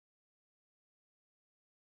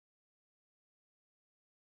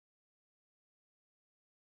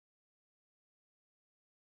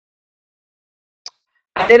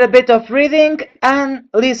a little bit of reading and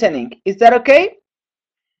listening. Is that okay?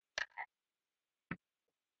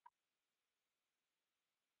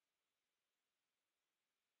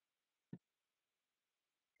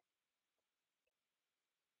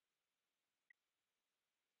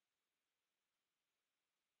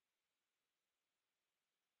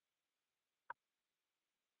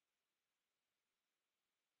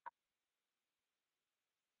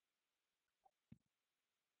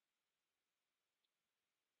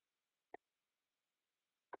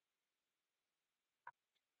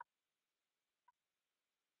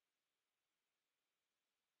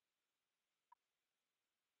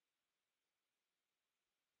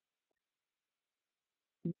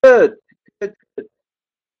 Good. Good.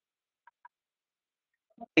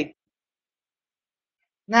 Okay.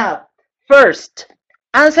 Now, first,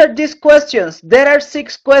 answer these questions. There are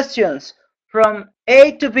 6 questions from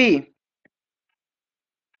A to B.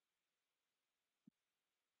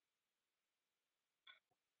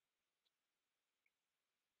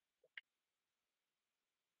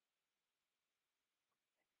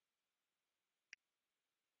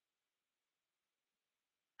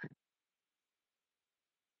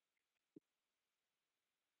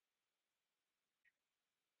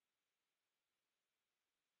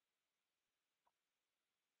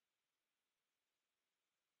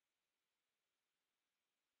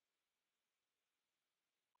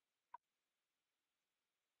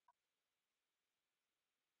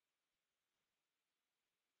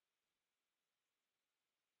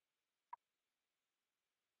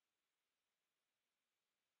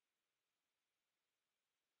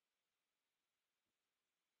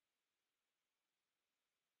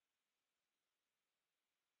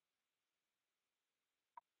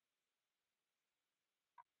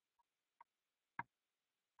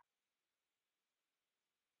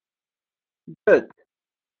 Good.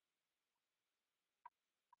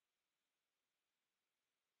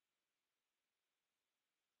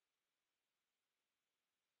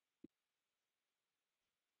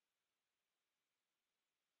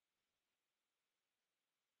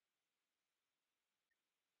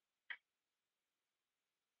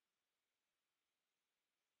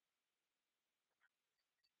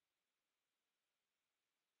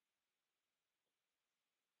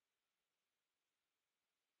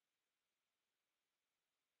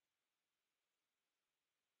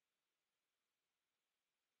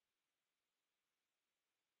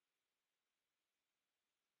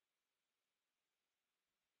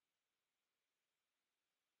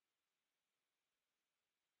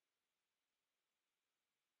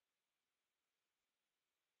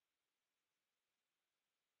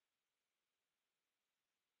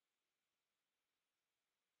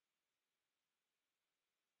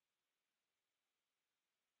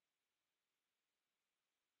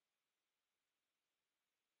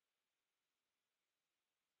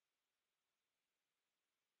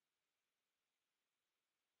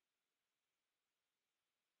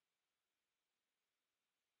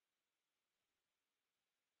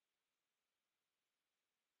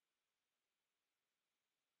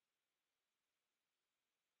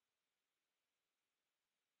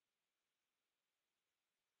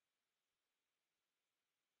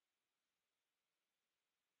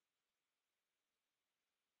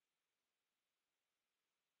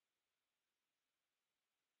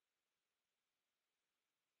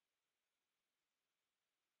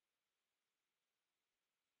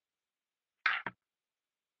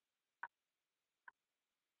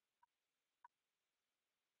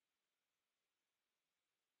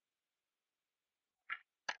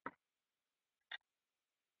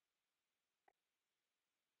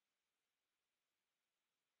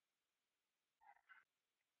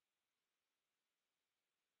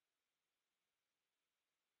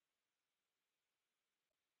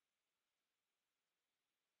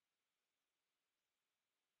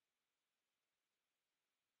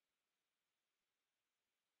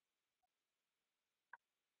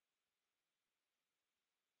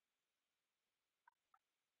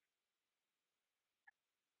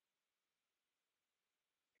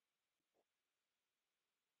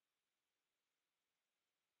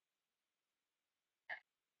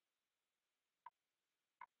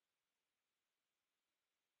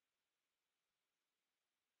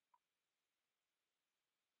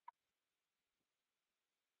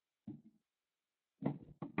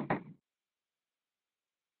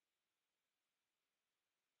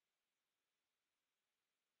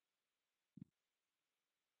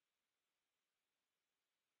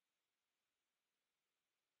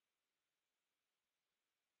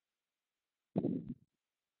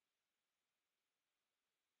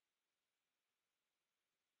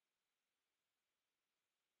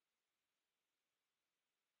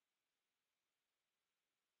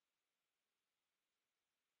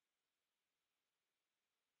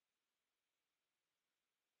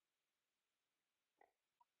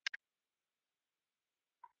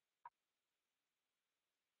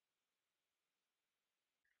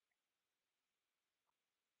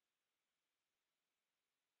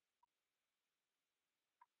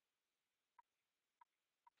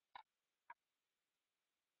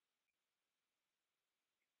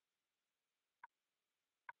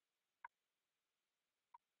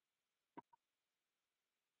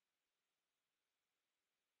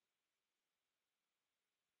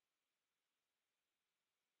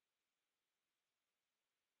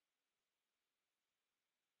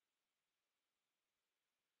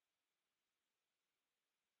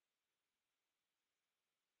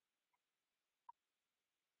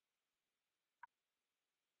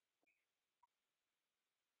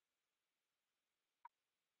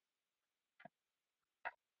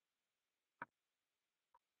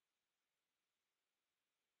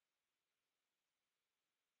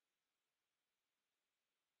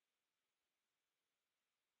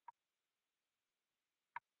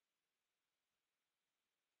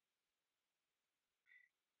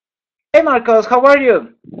 Hey Marcos, how are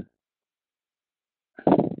you?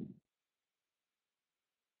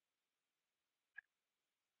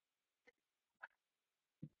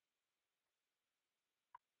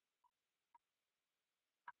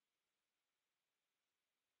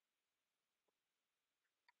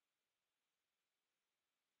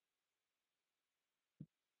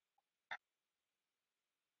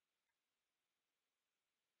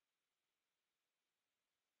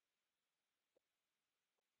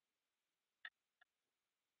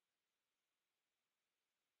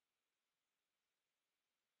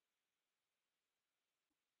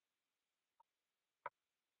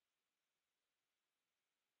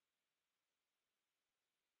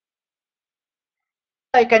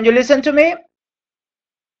 Hi, can you listen to me?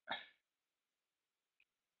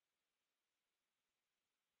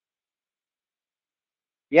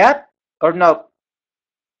 Yeah or no?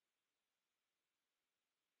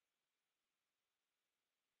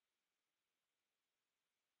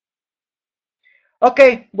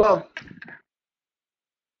 Okay, well,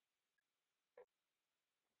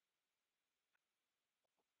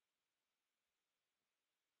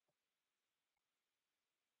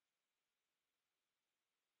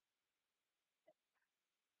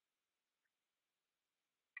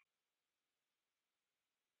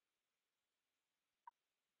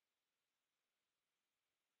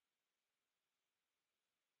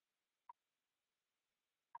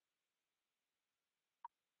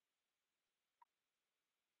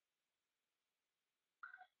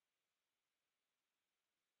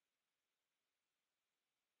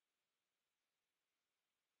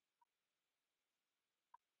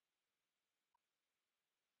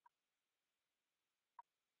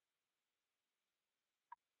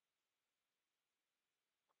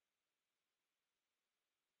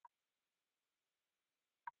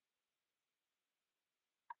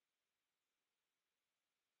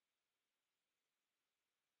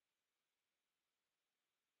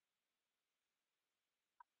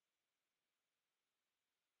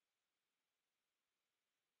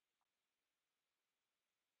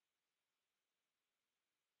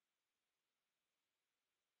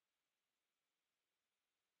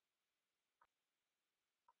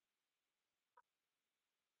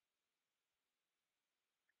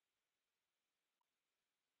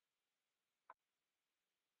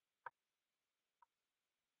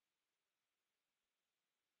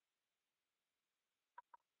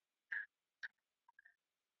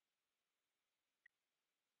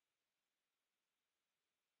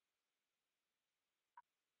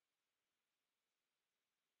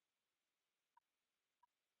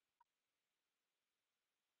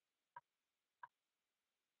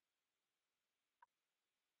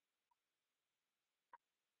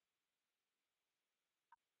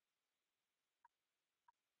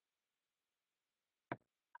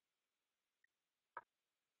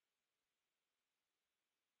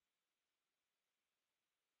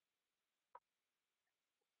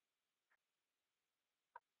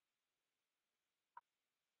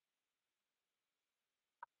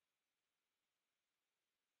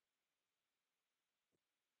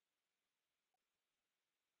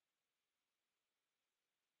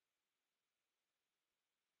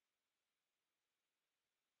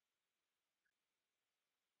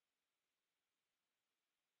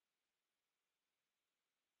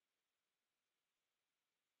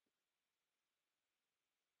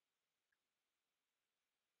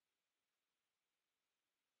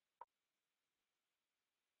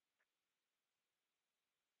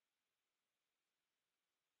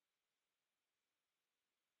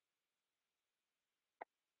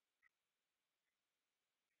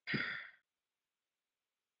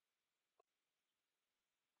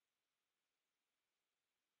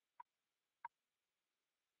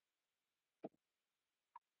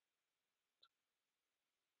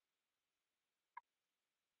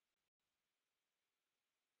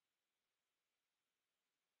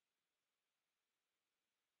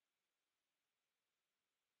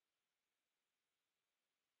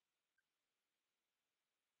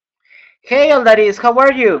 hey Aldaris, how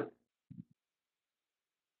are you?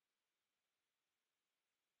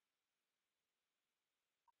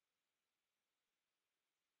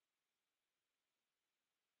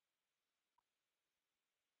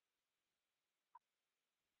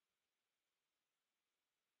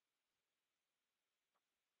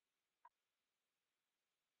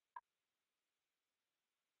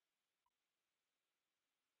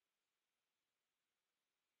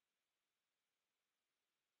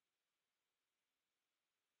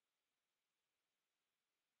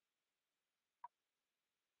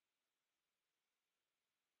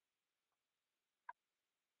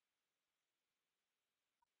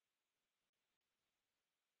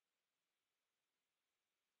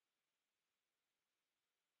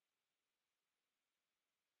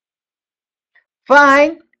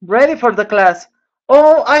 Fine, ready for the class.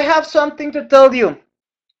 Oh, I have something to tell you.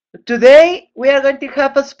 Today we are going to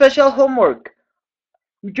have a special homework.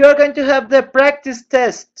 You're going to have the practice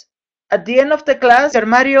test. At the end of the class, Teacher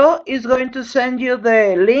Mario is going to send you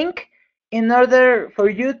the link in order for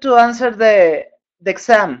you to answer the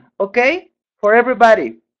exam, okay? For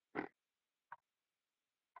everybody.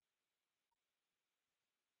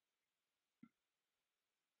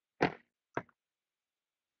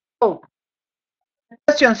 Oh,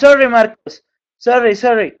 question. Sorry, Marcos.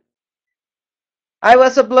 Sorry. I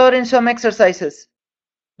was uploading some exercises.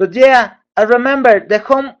 But yeah, I remember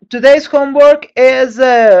today's homework is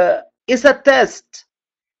a test.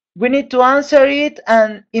 We need to answer it,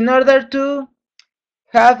 and in order to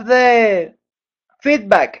have the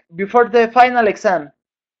feedback before the final exam.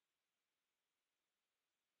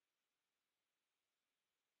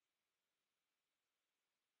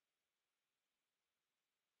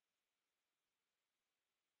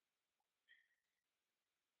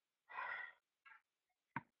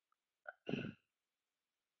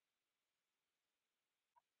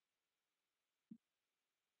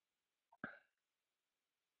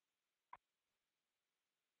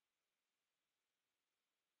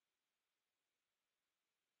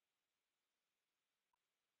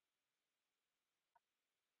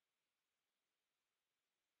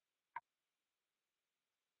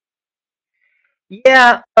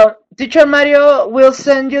 Yeah, Teacher Mario will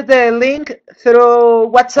send you the link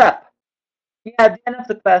through WhatsApp. Yeah, at the end of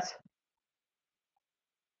the class.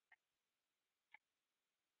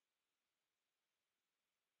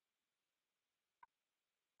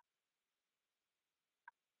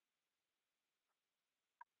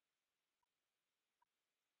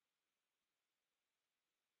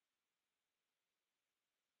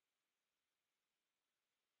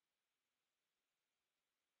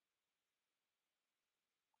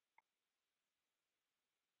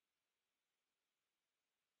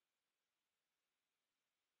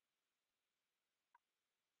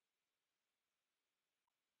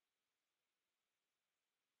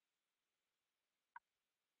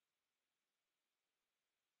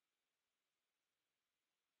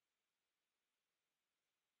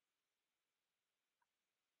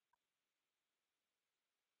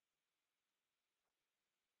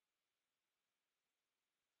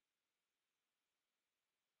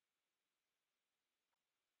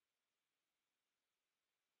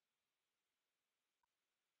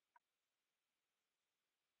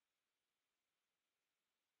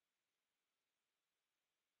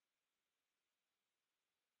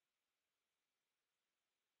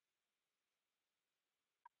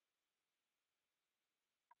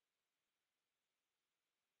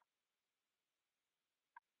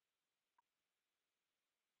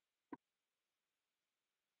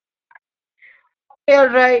 Okay, all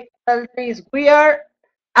right, Aldris. We are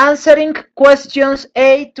answering questions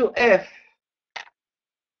A to F.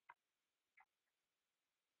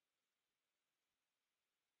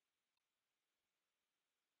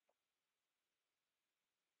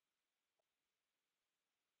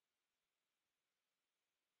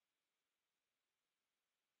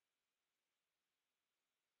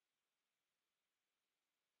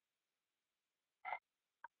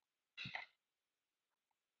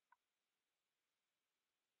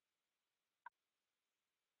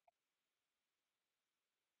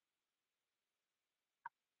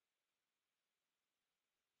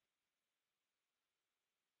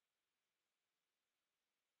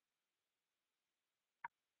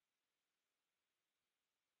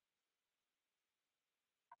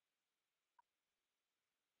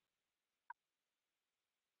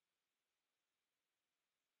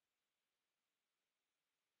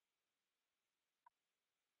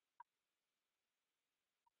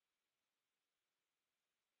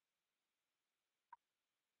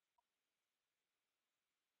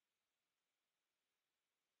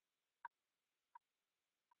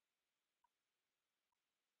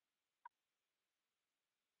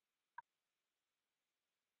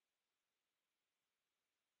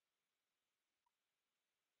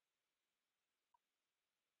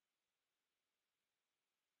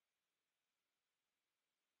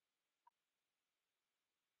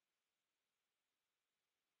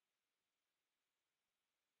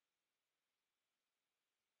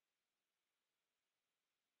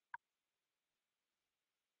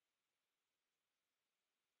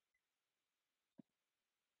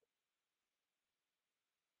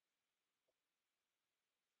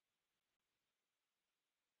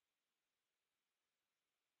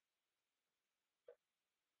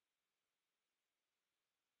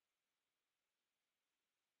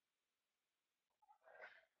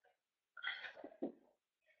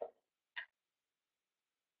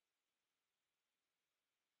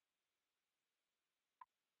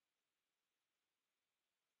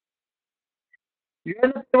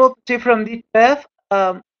 You're not able to see from D to F.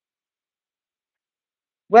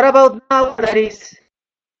 What about now, that is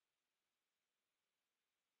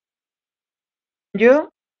you?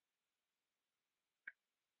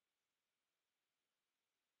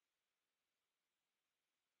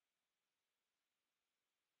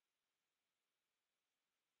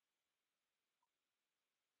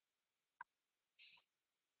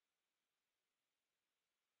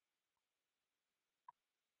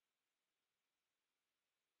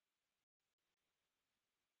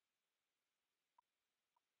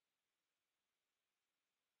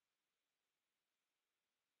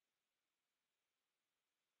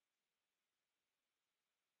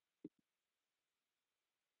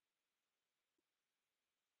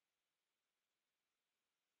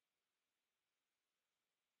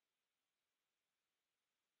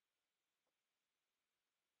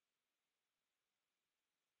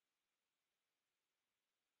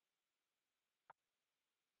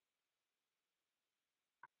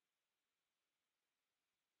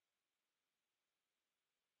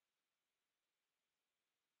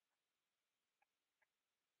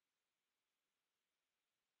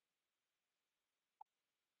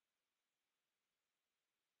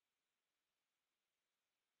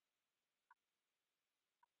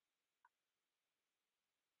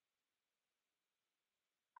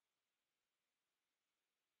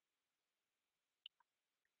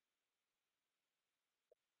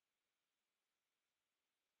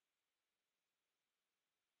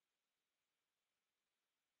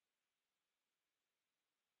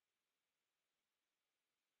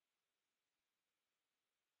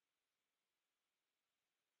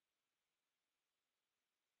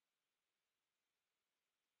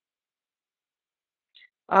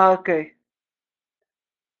 Okay.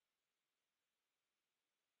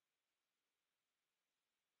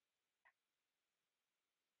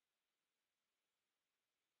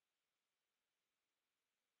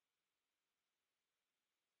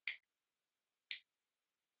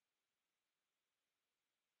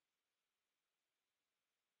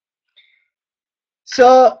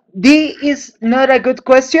 So D is not a good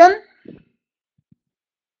question.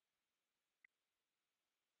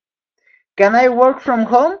 Can I work from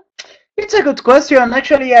home? It's a good question.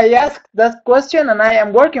 Actually, I asked that question and I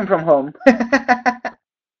am working from home.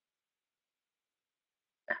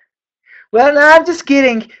 Well, no, I'm just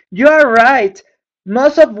kidding. You are right.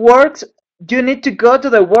 Most of works, you need to go to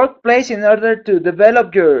the workplace in order to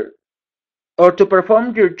develop your or to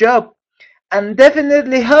perform your job. And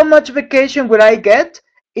definitely, how much vacation will I get?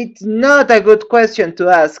 It's not a good question to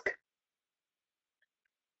ask.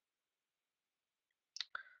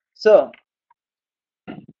 So,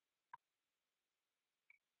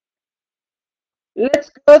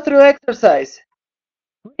 let's go through exercise.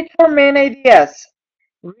 Read for main ideas.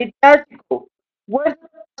 Read the article. Where the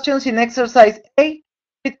questions in exercise A?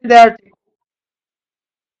 Read the article.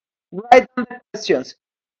 Write down the questions.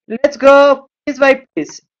 Let's go piece by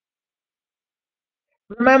piece.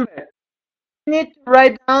 Remember, you need to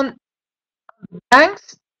write down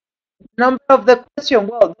blanks, number of the question.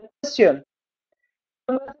 Well, the question.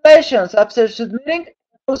 Congratulations! After submitting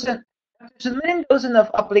dozens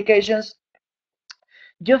of applications,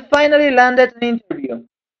 you finally landed an interview.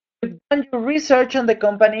 You've done your research on the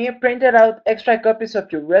company, printed out extra copies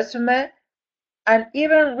of your resume, and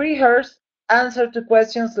even rehearsed answers to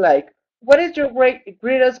questions like, what is your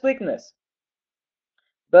greatest weakness?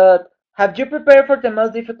 But have you prepared for the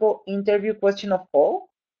most difficult interview question of all?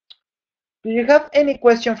 Do you have any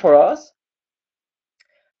question for us?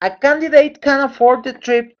 A candidate can afford the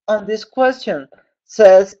trip on this question,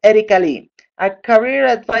 says Erika Lee, a career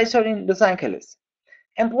advisor in Los Angeles.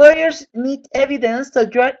 Employers need evidence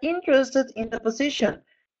that you are interested in the position.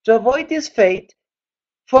 To avoid this fate,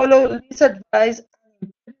 follow Lee's advice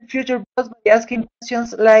and impress future boss by asking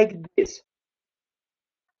questions like this.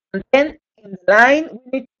 And then in the line,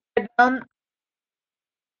 we need to write down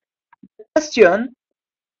the question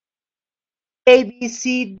A, B,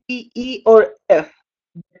 C, D, E, or F.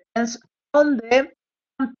 Depends on the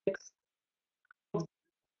context of the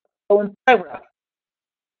own paragraph.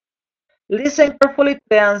 Listen carefully to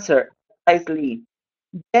the answer, advised Lee.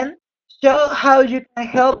 Then show how you can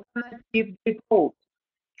help them achieve their goals.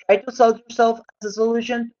 Try to solve yourself as a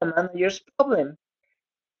solution to a manager's problem.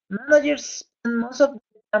 Managers spend most of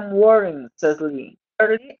the time worrying, says Lee.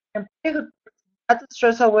 Early, employee who takes that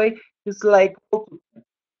stress away is like gold to them.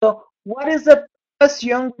 So, what is the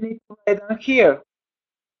question we need to write down here?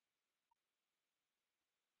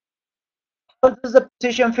 How does the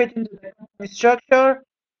position fit into the company structure?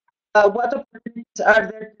 What opportunities are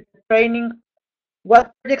there to get training?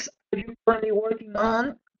 What projects are you currently working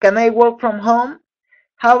on? Can I work from home?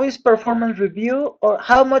 How is performance review, or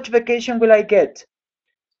how much vacation will I get?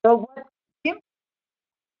 So what is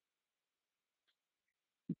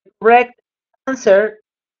the correct answer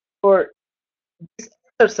for this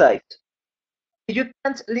exercise? If you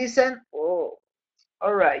can't listen, oh,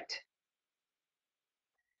 all right.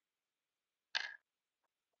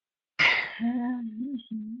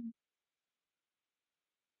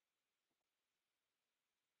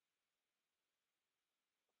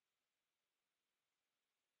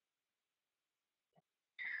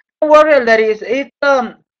 Don't worry, that is it's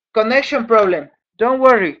connection problem. Don't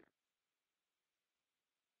worry.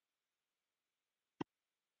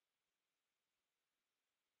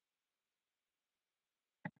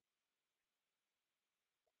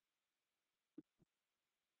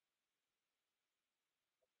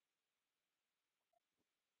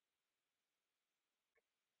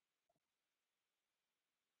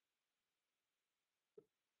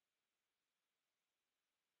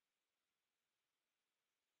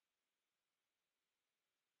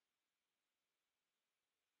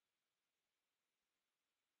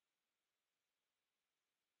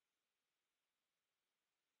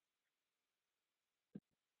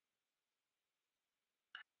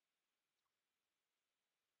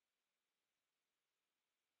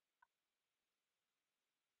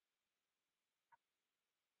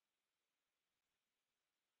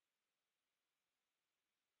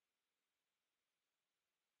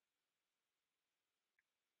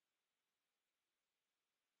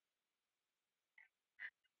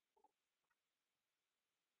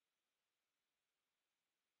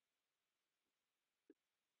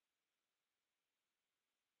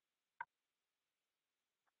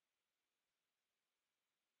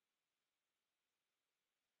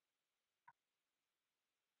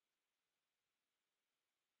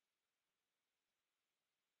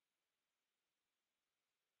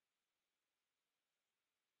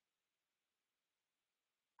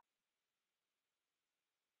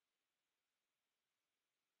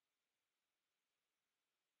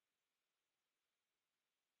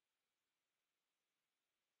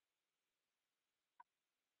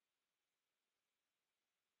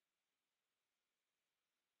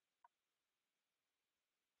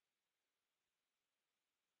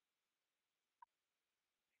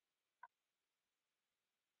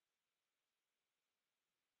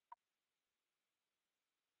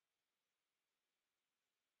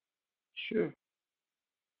 Sure.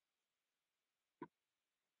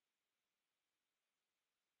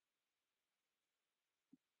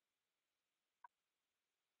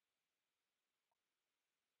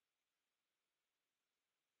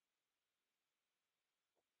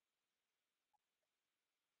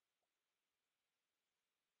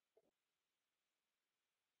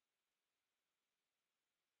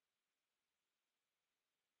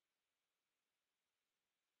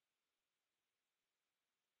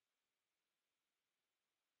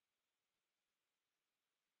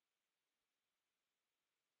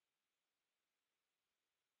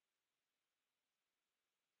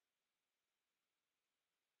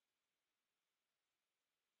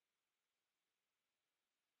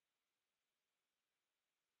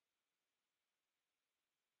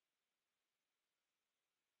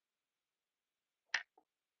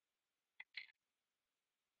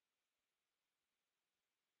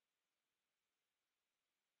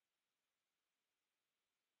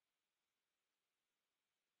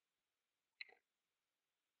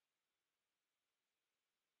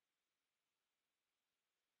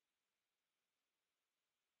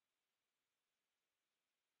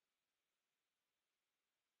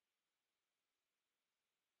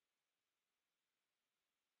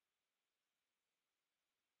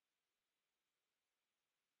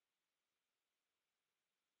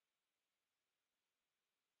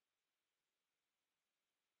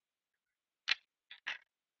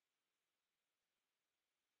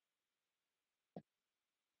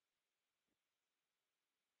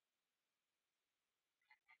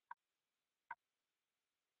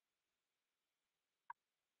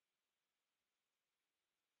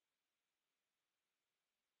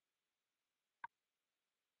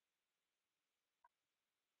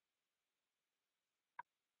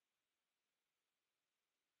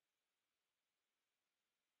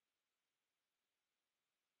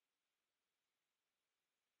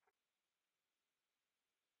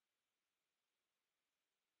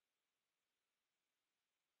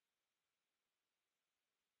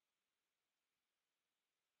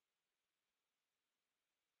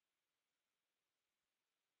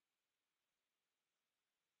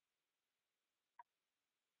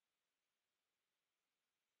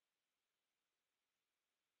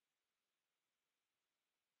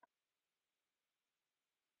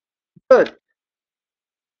 Good.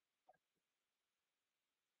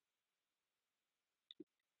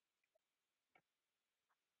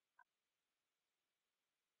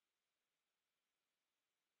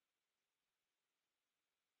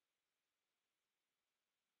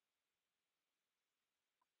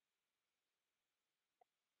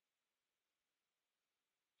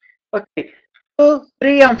 Okay. 2,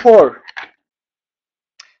 3, and 4.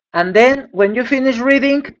 And then when you finish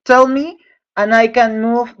reading, tell me, and I can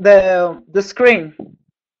move the screen.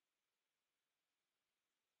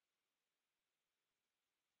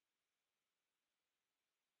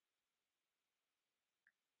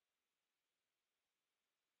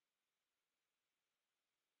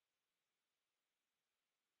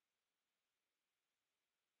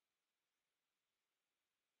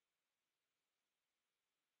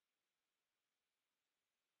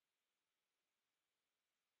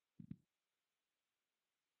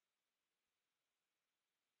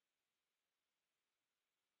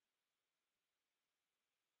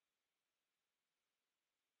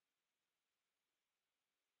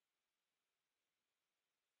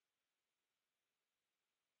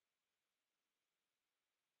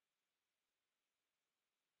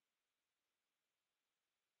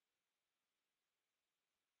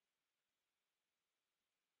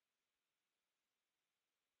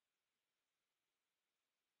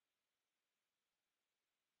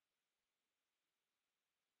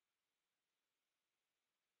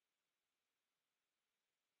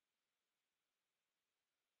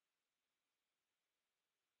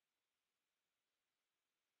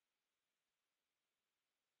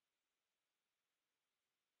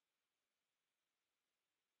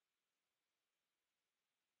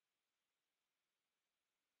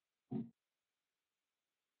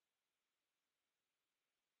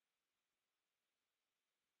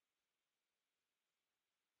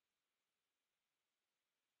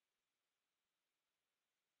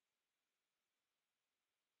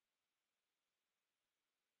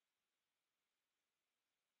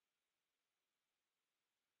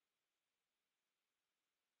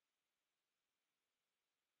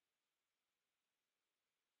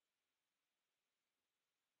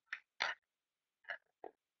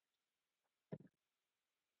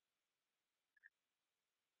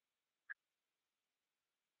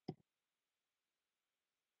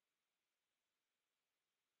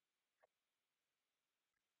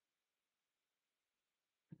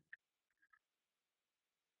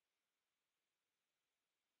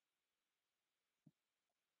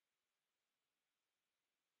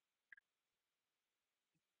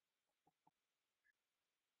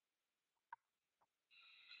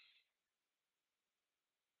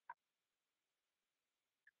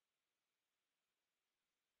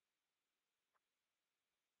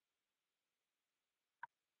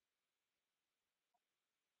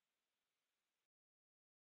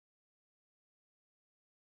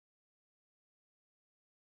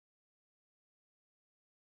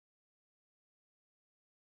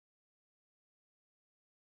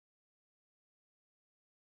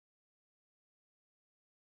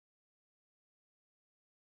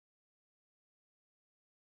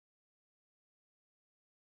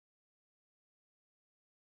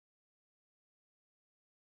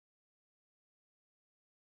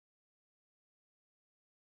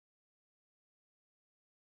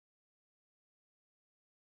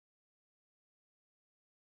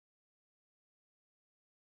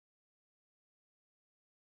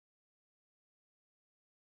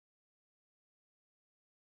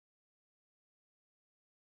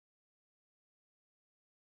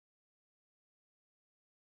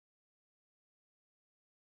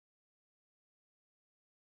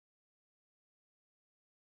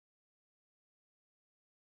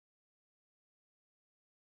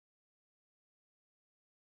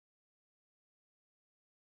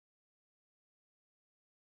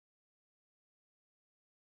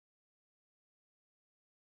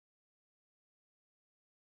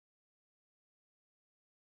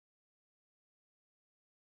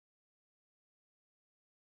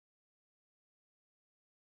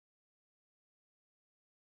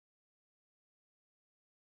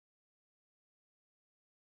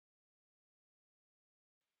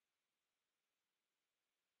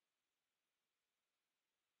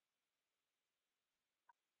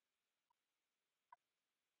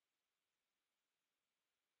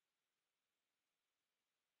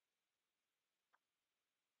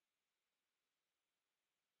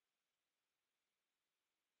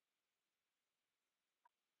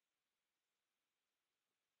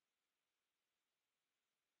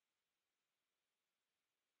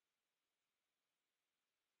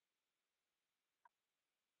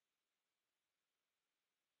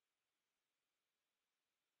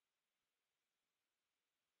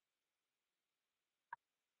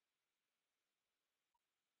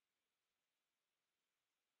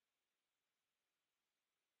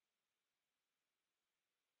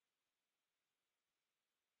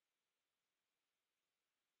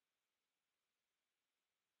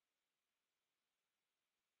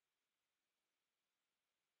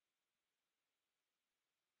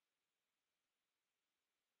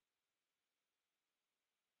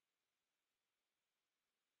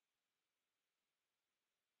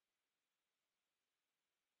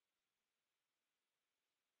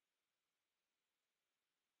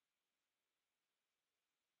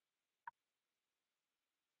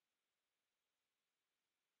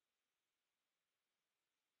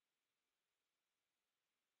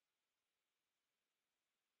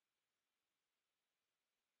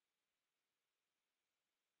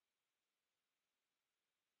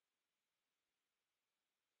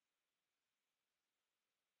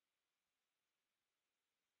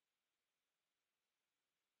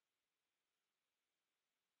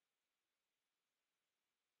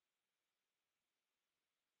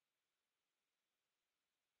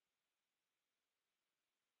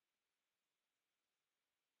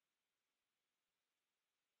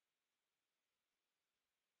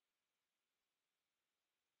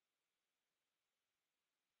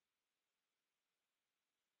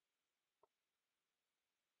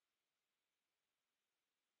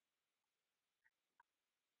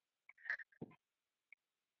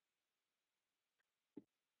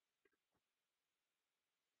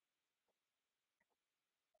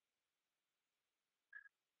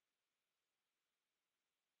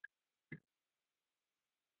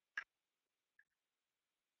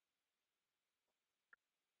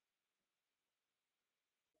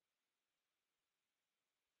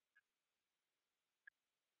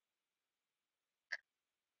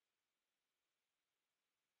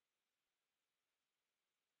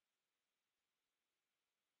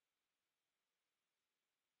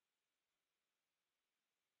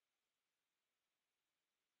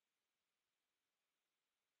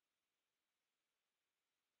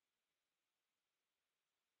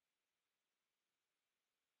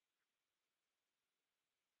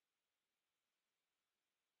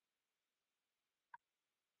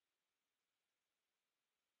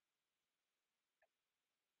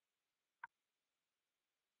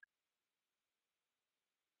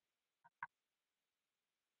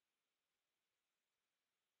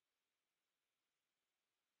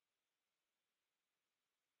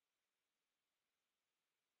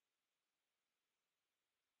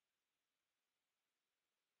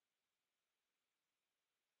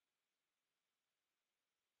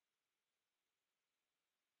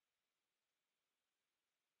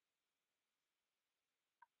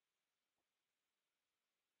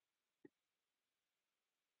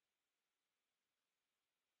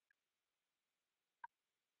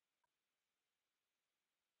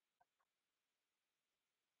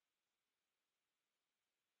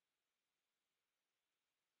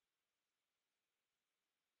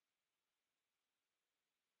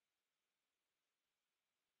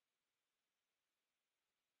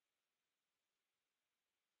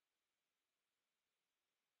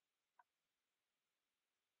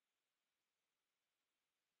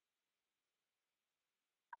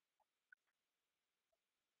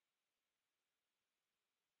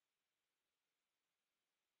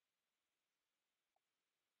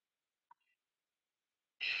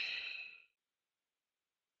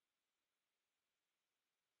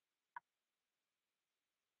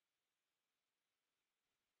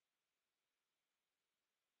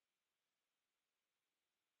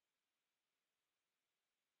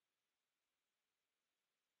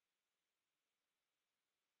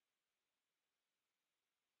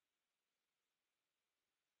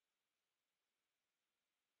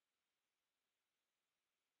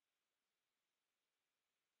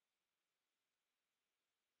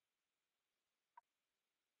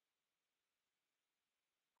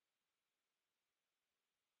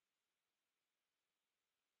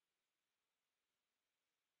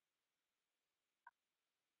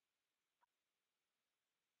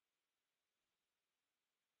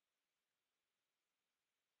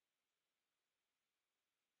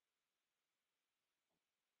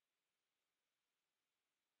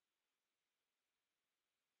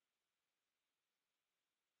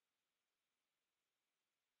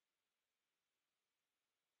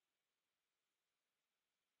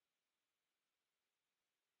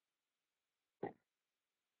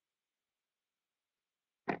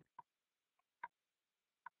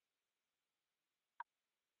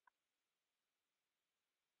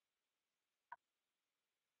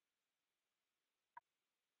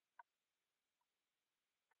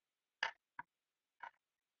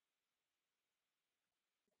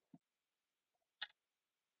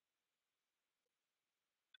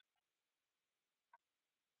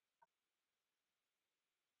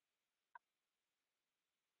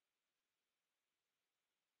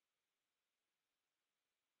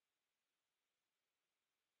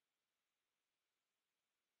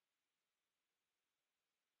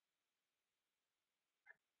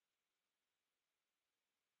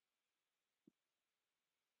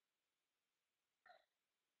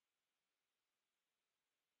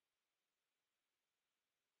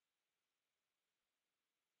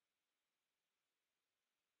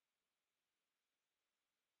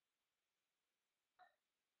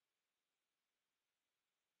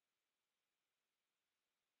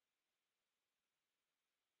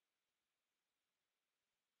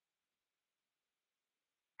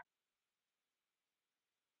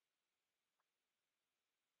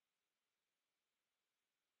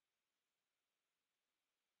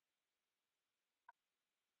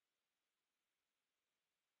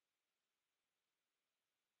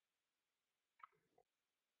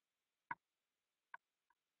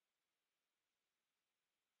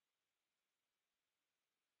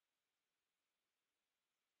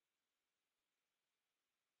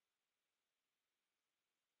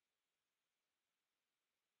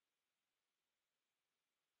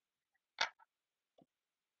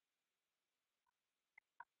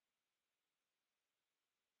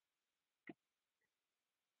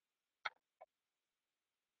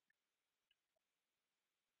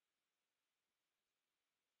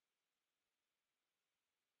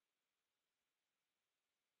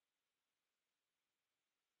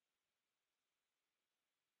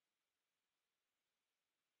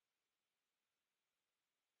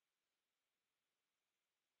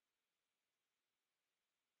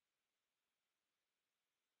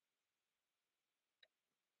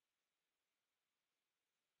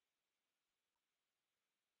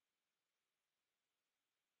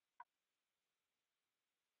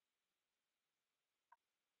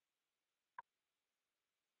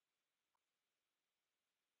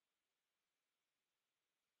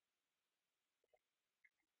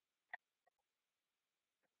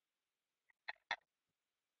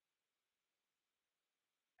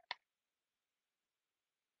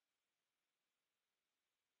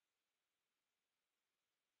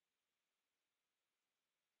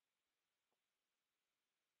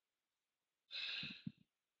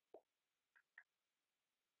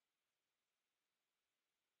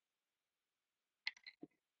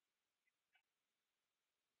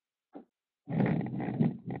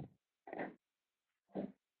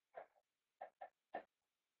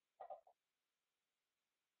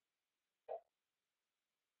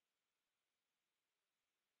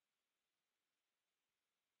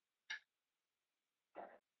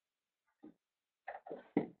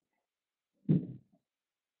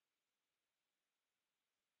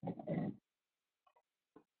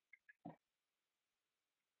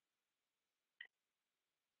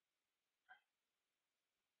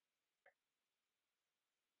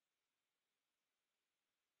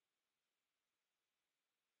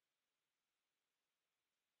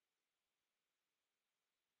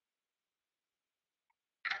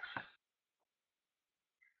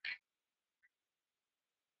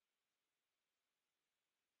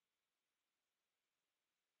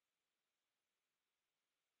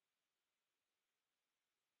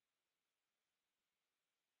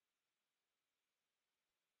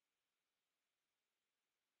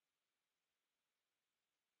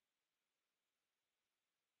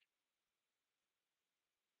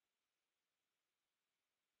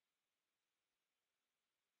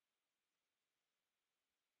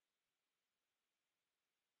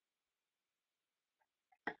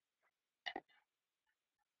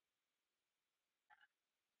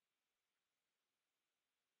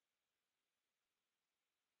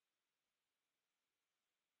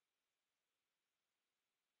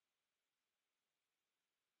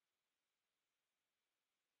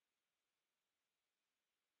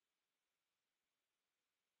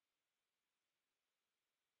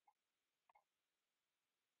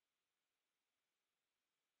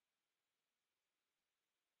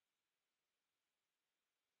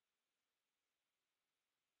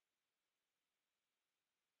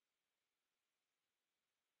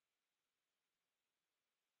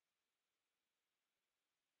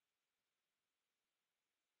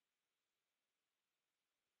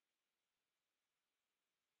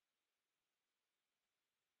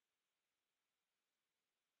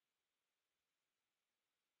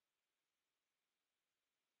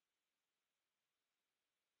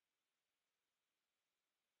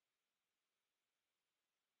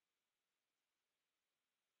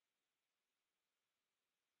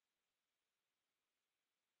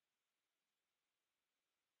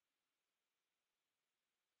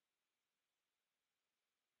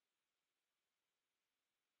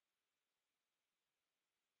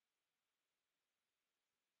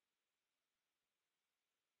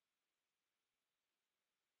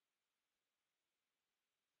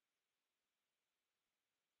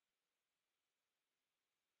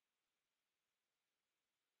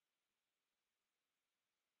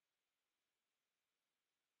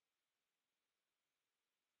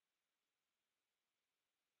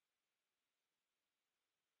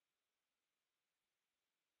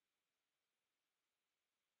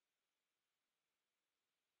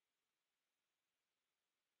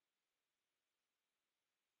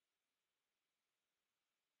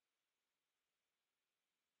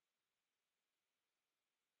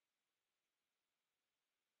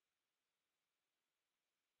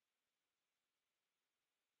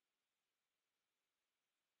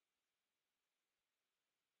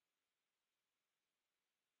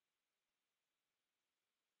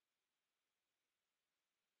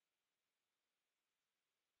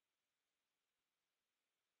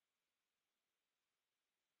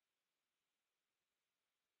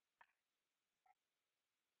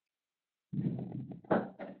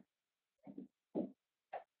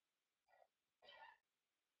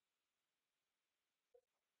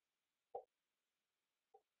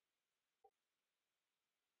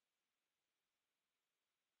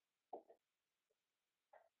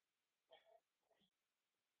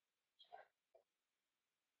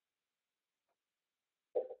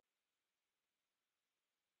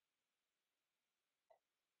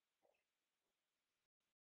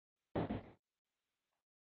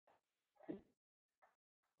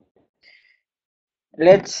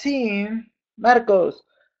 Let's see. Marcos,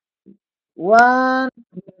 one,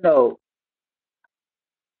 no.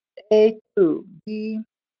 A2, B3,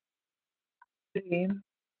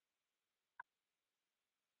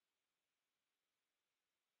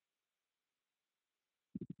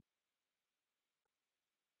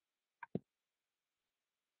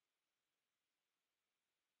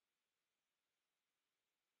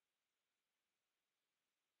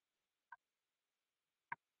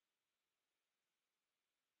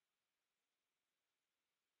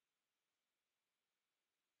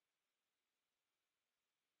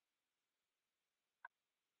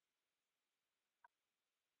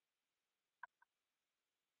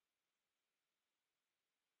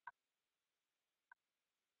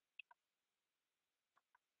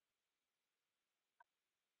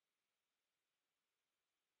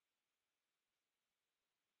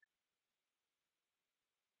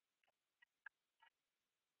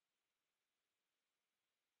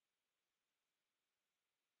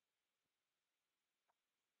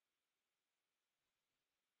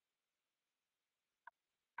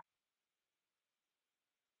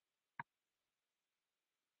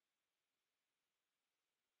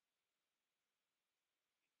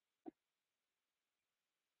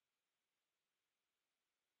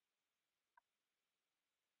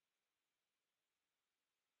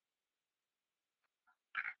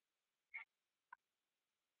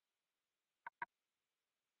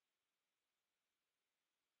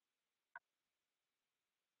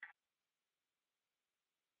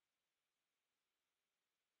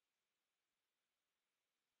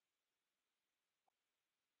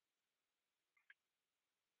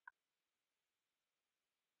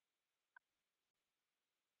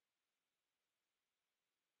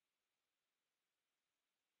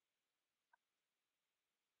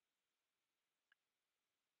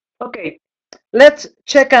 Okay, let's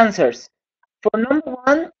check answers. For number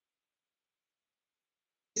one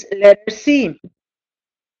is letter C.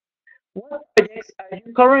 What projects are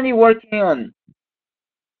you currently working on?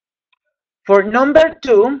 For number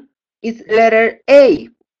two is letter A.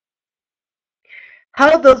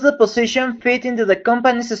 How does the position fit into the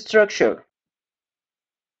company's structure?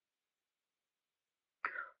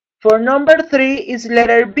 For number three is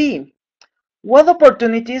letter B. What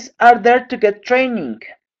opportunities are there to get training?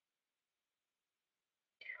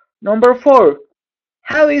 Number four,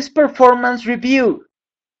 how is performance review?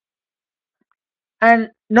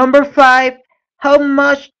 And number five, how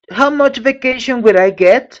much vacation will I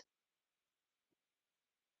get?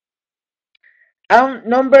 And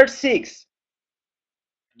number six,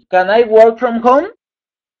 can I work from home?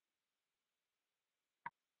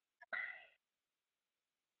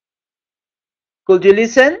 Could you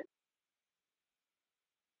listen?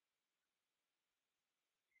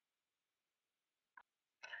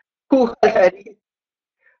 Who had it?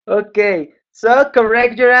 Okay, so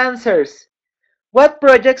correct your answers. What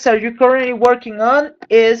projects are you currently working on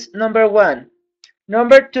is number one.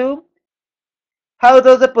 Number two, how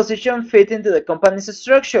does the position fit into the company's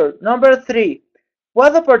structure? Number three,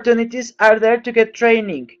 what opportunities are there to get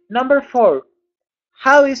training? Number four,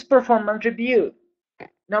 how is performance review?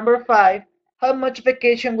 Number five, how much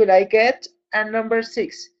vacation will I get? And number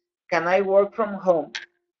six, can I work from home?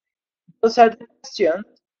 Those are the questions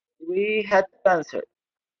we had to answer.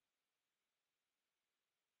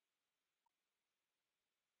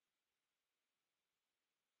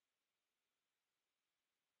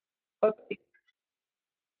 Okay,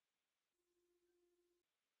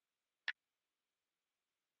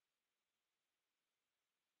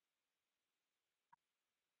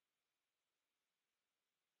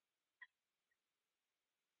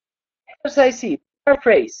 exercise C,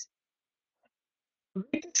 paraphrase.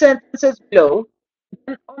 Read the sentences below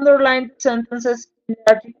and underline the sentences in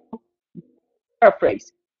the article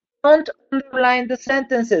paraphrase. Don't underline the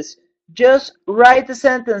sentences, just write the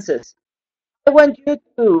sentences. I want you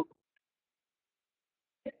to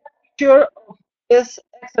sure of this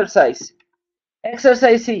exercise.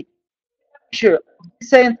 Exercise C, sure of the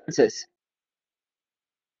sentences.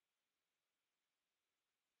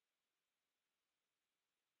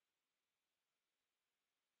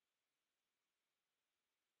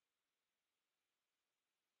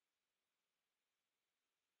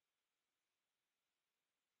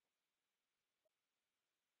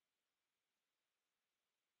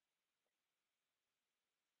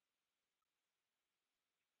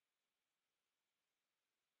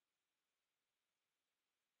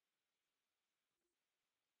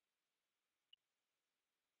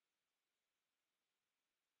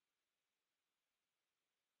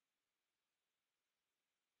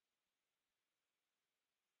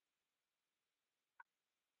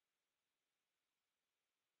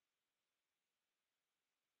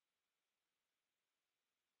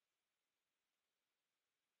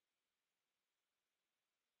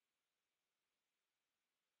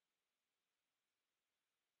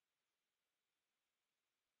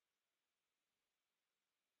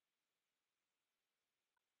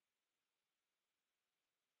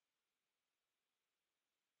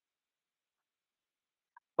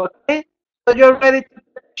 Okay, so you're ready to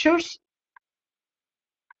take pictures?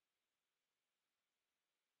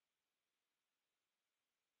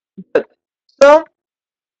 Good. So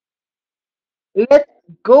let's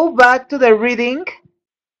go back to the reading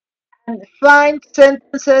and find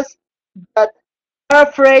sentences that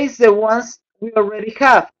paraphrase the ones we already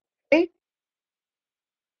have. Okay,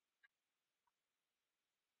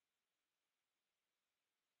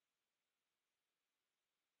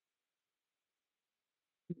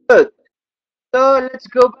 good. So let's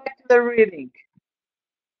go back to the reading.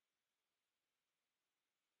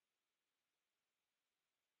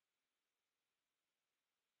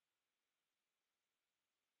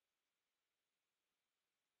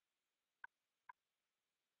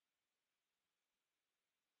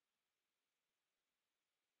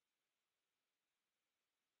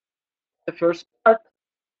 The first part.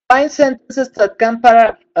 Find sentences that can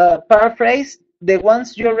paraphrase the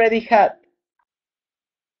ones you already had.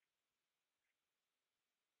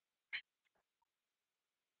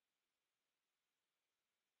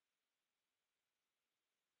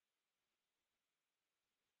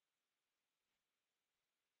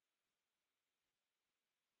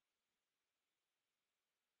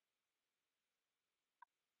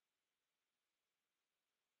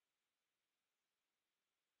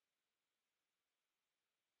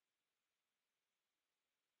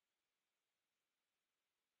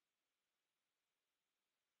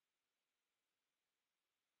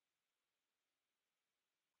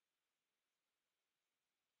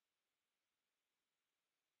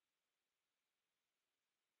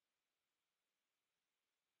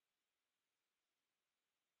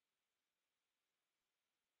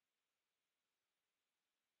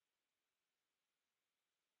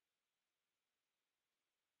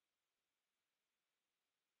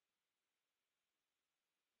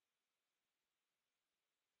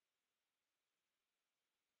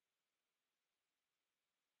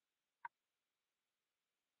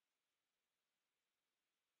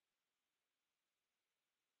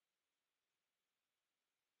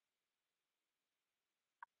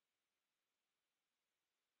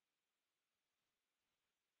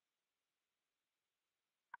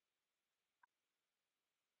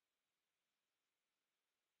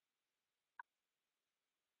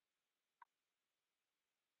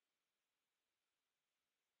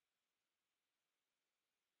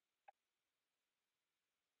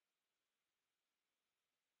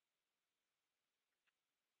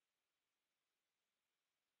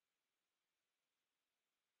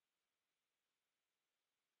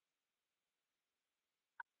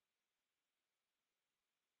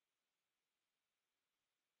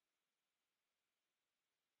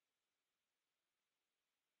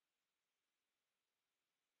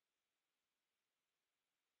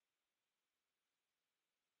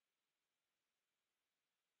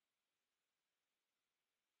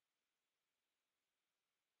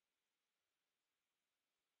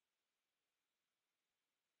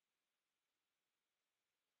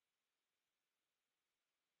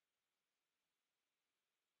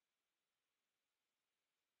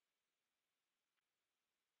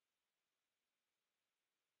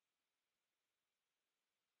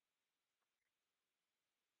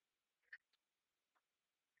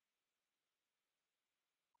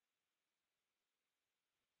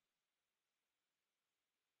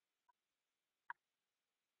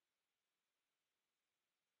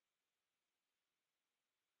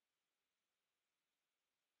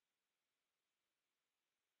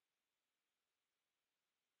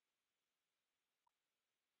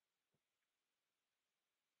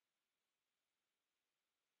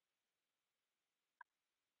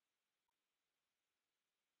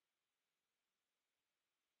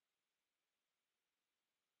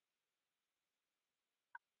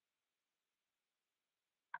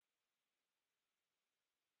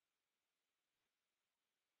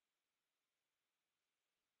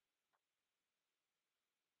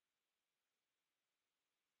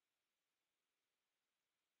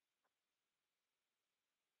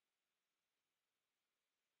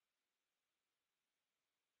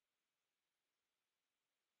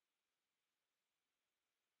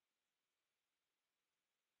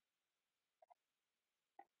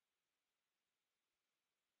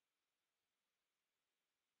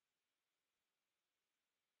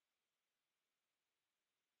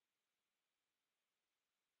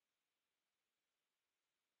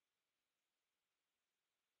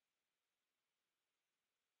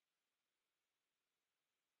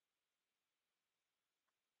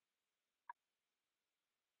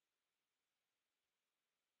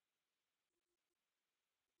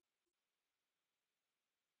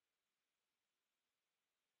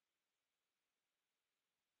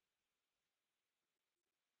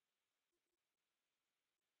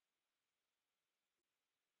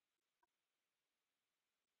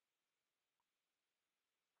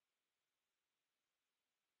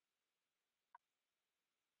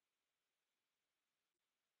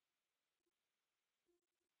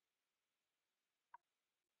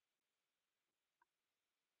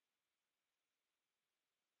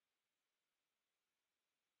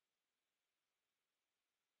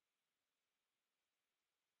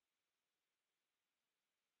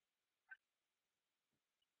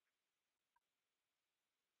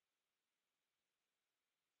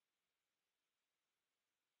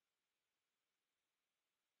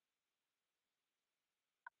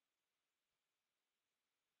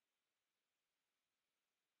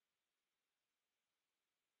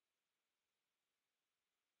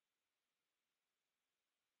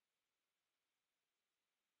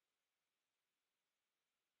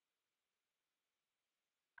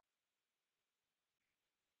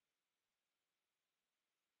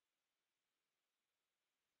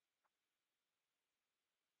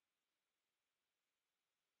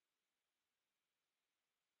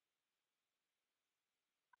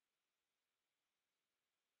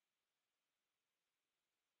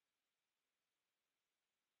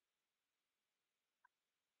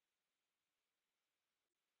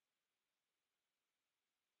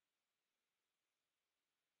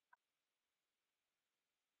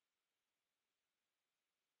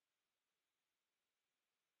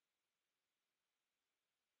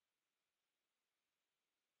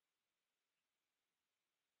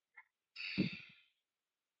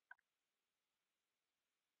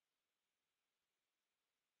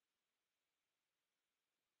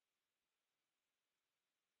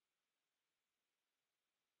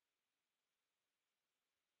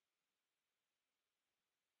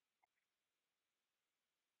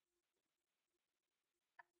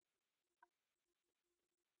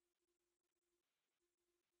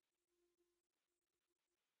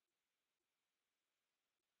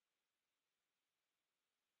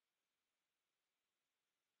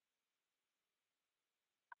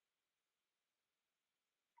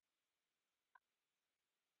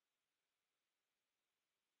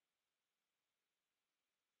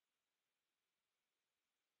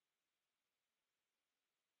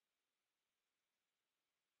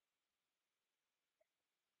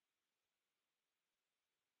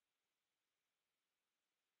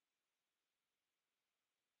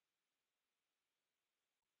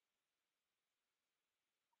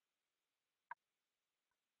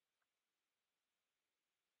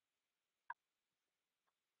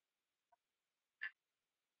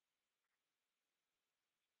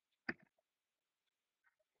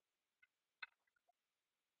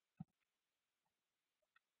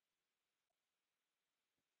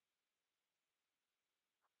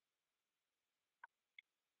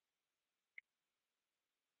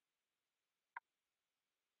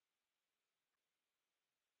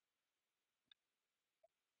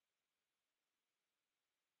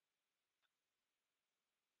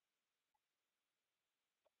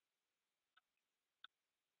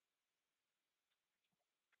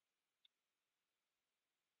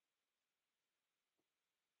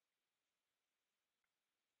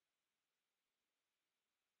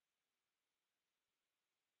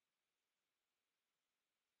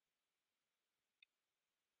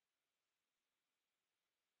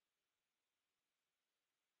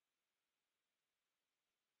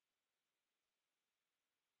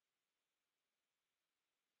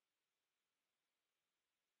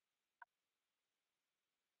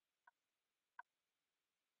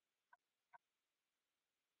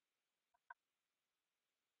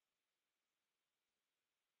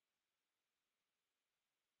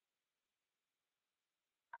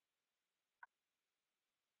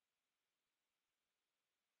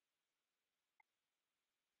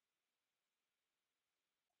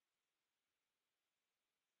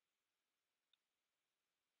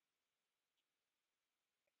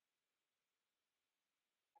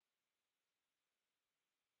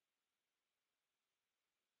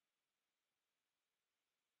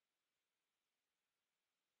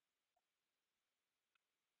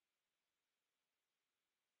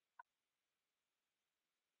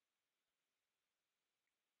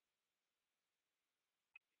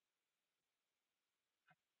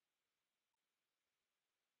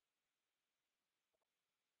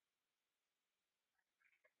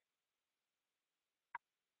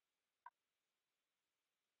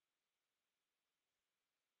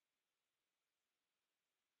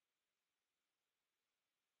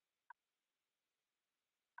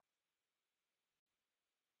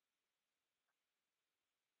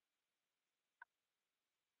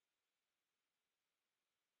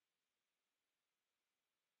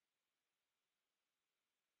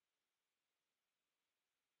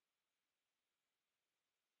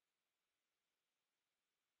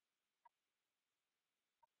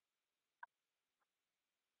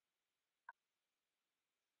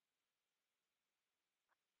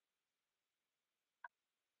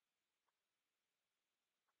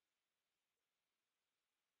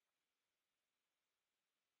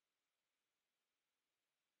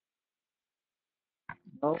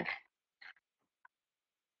 No.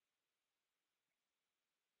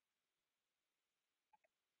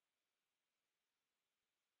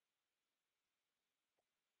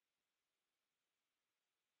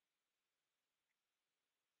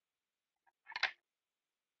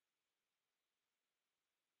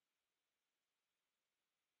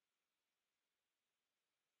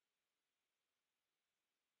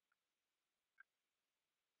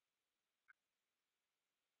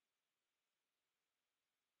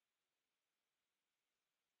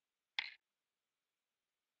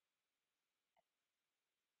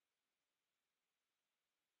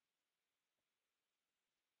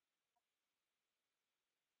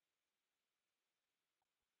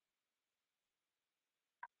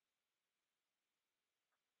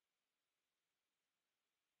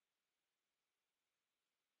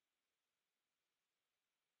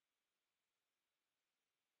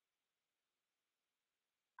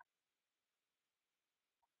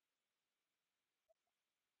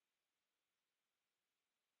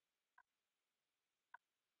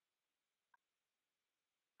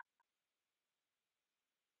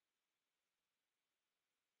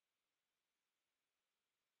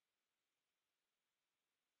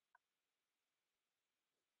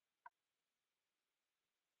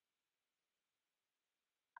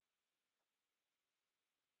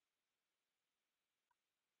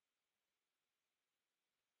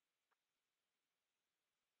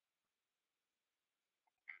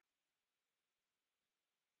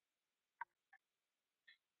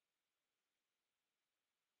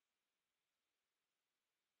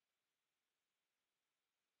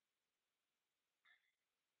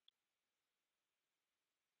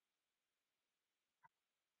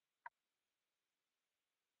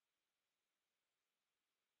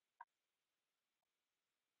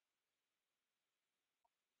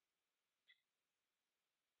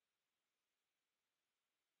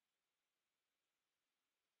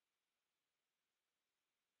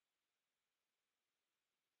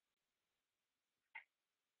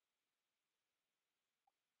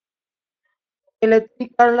 let's see,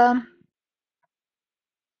 Carla.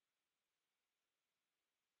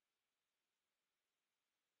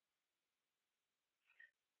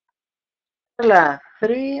 Carla,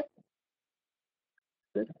 3.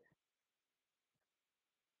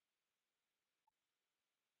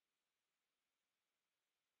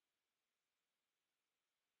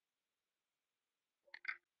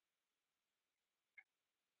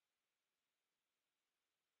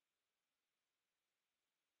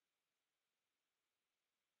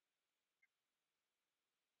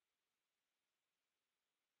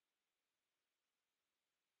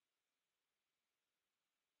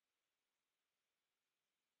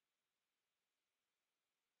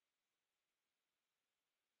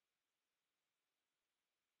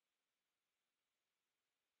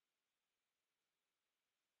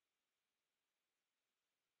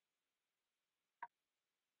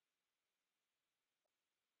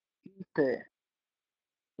 Okay.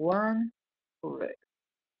 1, correct.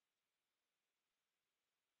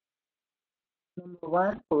 Number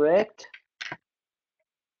 1, correct.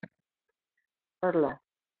 Carla,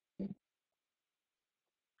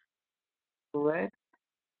 correct.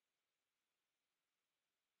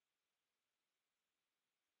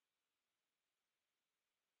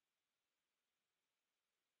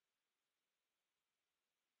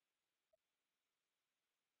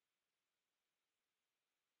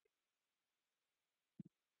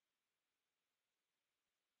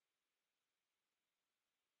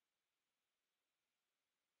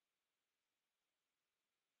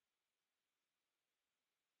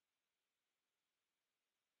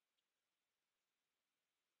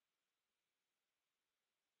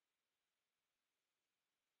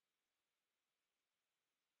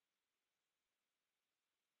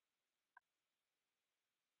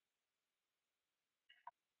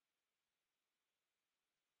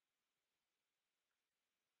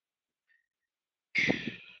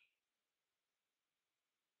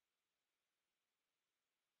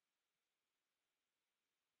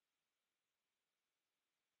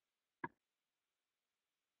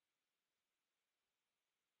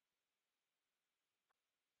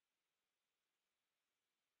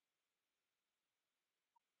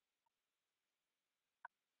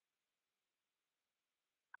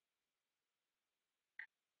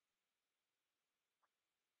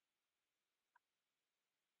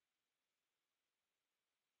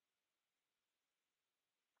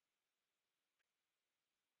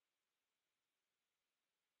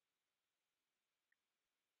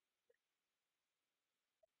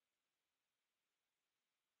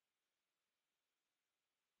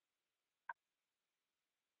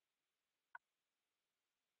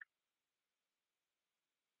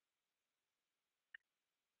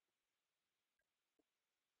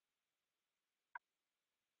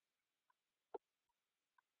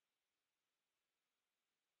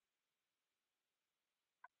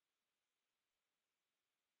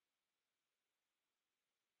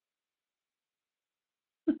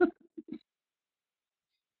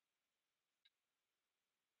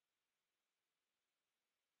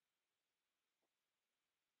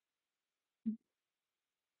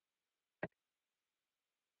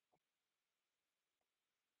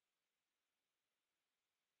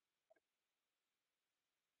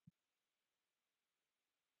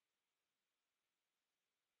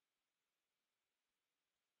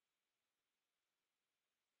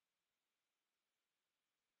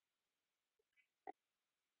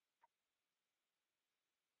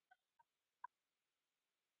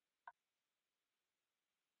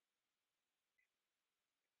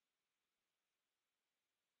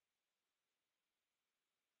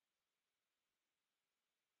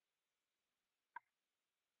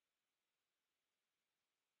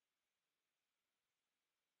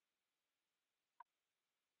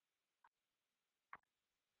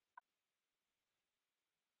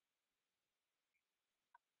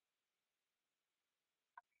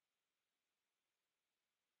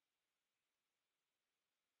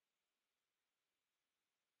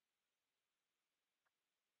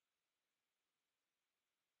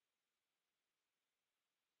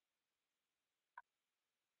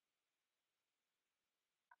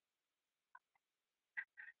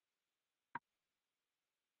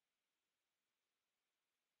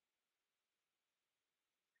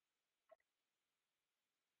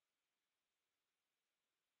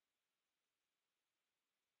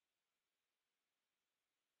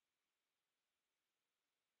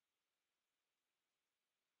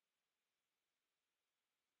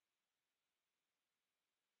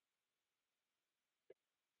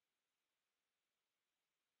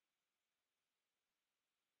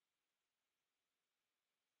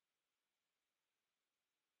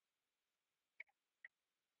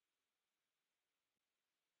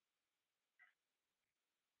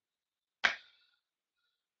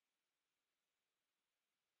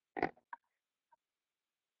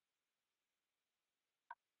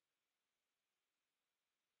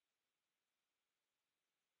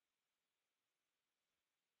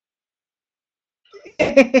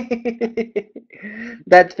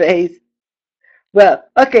 That face. Well,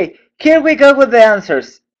 okay, here we go with the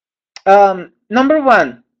answers. Number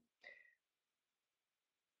one,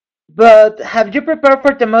 but have you prepared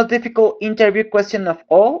for the most difficult interview question of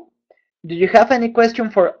all? Do you have any question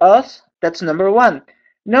for us? That's number one.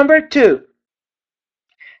 Number two,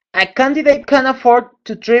 a candidate can afford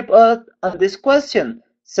to trip up on this question,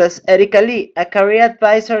 says Erica Lee, a career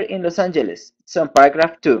advisor in Los Angeles. It's on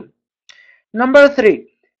paragraph 2. Number 3.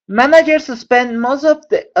 Managers spend most of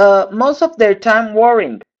their time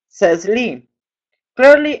worrying, says Lee.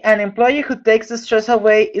 Clearly, an employee who takes the stress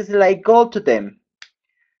away is like gold to them.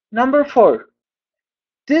 Number 4.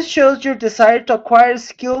 This shows your desire to acquire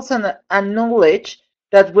skills and knowledge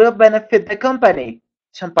that will benefit the company.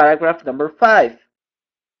 It's on paragraph number 5.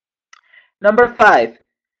 Number 5.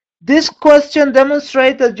 This question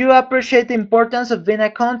demonstrates that you appreciate the importance of being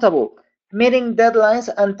accountable, meeting deadlines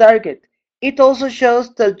and targets. It also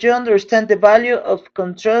shows that you understand the value of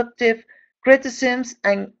constructive criticisms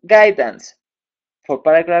and guidance, for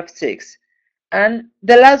paragraph 6. And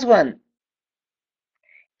the last one,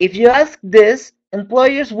 if you ask this,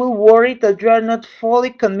 employers will worry that you are not fully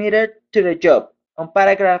committed to the job, on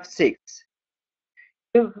paragraph 6.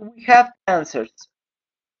 We have answers.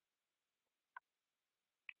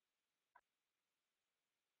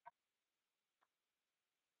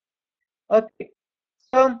 Okay,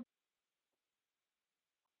 so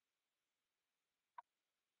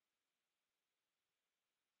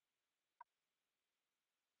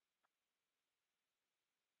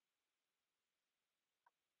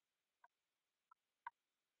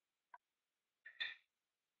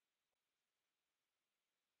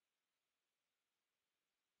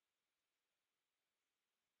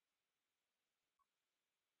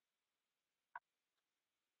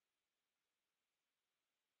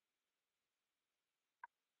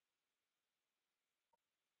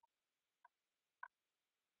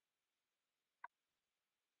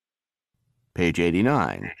Page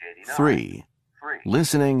 89. 3.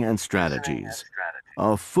 Listening and strategies.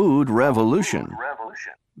 A food revolution.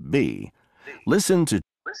 B. Listen to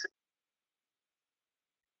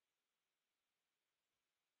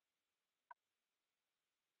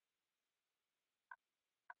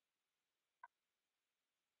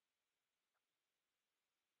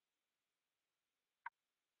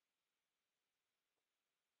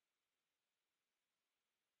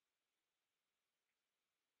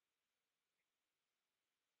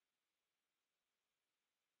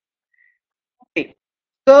okay.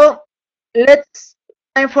 So let's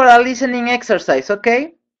time for a listening exercise,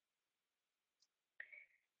 okay?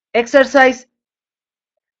 Exercise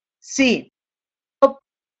C. Copy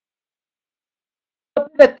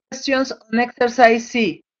the questions on exercise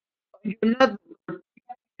C. You're not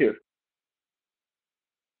here.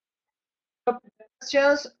 Copy the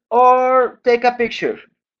questions or take a picture.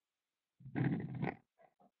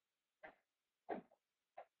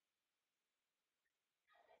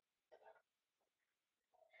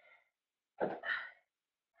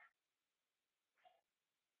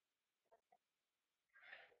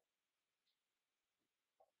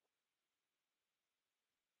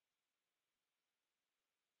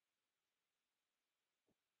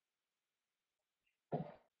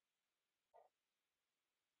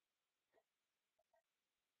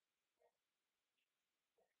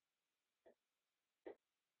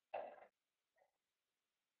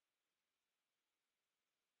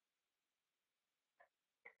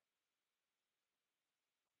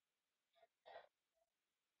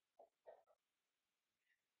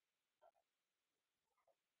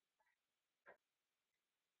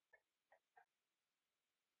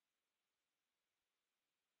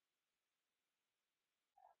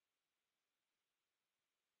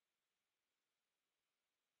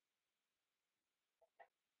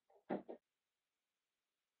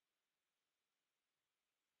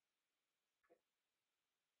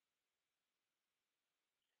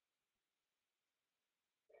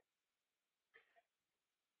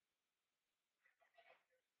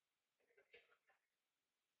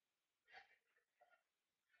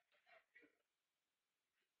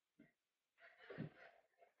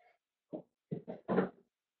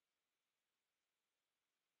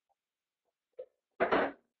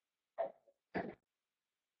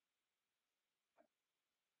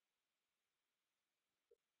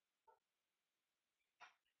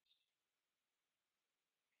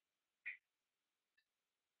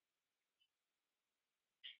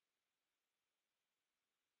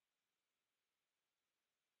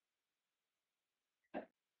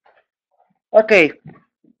 Okay,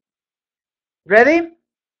 ready?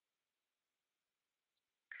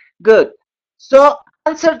 Good. So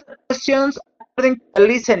answer the questions according to the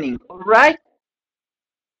listening, right?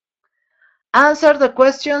 Answer the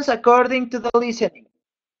questions according to the listening.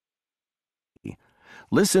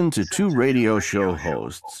 Listen to two radio show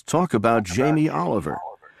hosts talk about Jamie Oliver.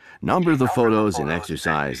 Number the photos in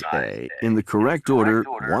exercise A in the correct order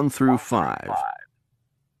 1 through 5.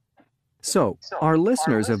 So, our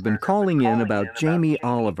listeners have been calling in about Jamie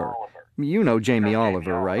Oliver. You know Jamie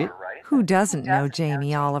Oliver, right? Who doesn't know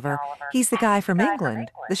Jamie Oliver? He's the guy from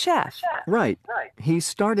England, the chef. Right. He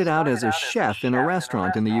started out as a chef in a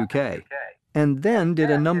restaurant in the UK, and then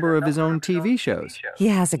did a number of his own TV shows. He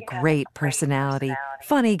has a great personality,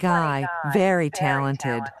 funny guy, very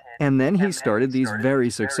talented. And then he started these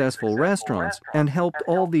very successful restaurants and helped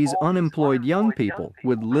all these unemployed young people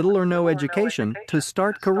with little or no education to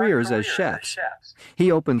start careers as chefs.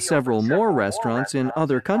 He opened several more restaurants in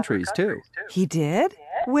other countries, too. He did?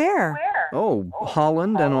 Where? Oh,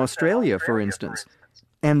 Holland and Australia, for instance.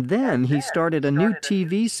 And then he started a new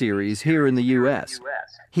TV series here in the U.S.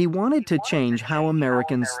 He wanted to change how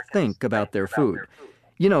Americans think about their food.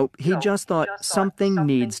 You know, he just thought something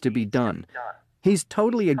needs to be done. He's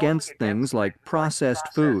totally against things like processed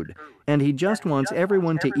food, and he just wants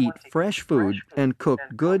everyone to eat fresh food and cook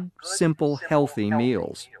good, simple, healthy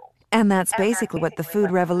meals. And that's basically what the food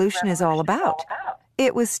revolution is all about.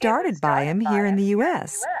 It was started by him here in the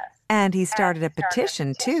U.S. And he started a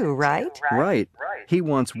petition too, right? Right. He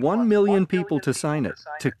wants 1 million people to sign it,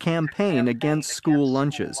 to campaign against school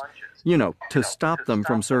lunches. You know, to stop them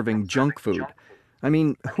from serving junk food. I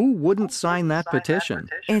mean, who wouldn't sign that petition?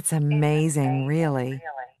 It's amazing, really.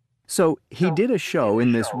 So he did a show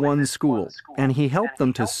in this one school, and he helped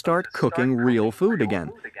them to start cooking real food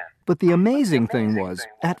again. But the amazing thing was,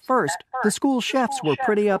 at first, the school chefs were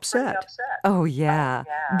pretty upset. Oh, yeah.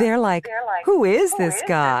 They're like, who is this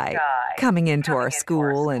guy coming into our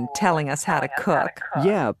school and telling us how to cook?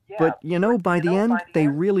 Yeah, but you know, by the end, they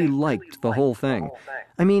really liked the whole thing.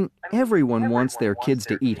 I mean, everyone wants their kids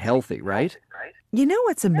to eat healthy, right? You know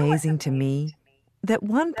what's amazing to me? That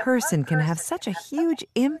one person can have such a huge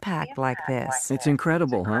impact like this. It's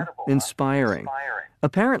incredible, huh? Inspiring.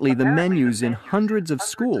 Apparently, the menus in hundreds of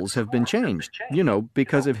schools have been changed, you know,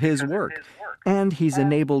 because of his work. And he's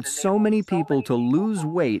enabled so many people to lose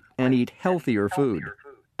weight and eat healthier food.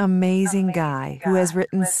 Amazing guy who has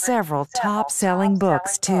written several top-selling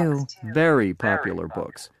books, too. Very popular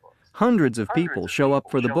books. Hundreds of people show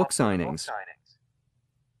up for the book signings.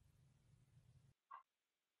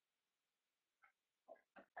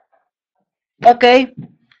 Okay,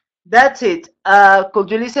 that's it.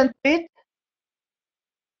 Could you listen to it?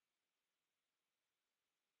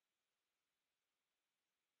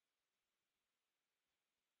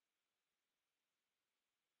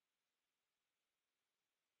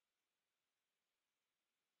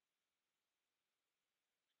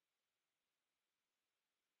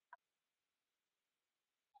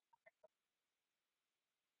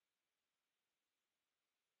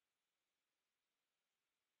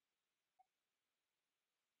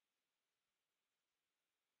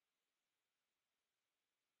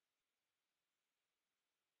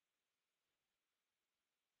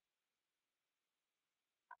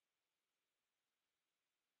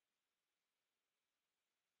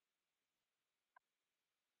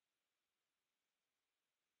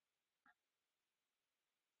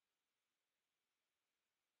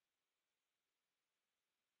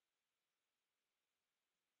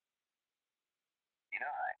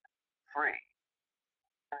 Free.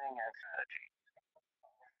 Learning and strategy.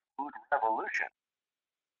 Food revolution.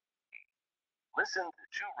 Listen to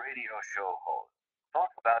two radio show hosts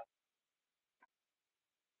talk about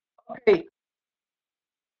Okay.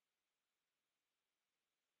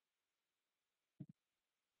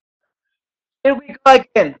 Here we go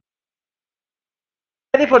again.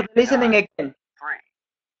 Ready for the listening again. 3.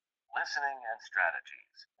 Listening and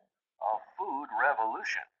strategies. A food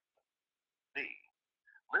revolution. B.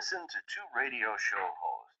 Listen to two radio show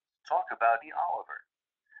hosts talk about the Oliver.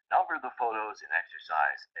 Number the photos in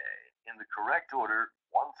exercise A in the correct order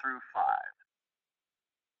 1 through 5.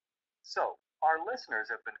 So, our listeners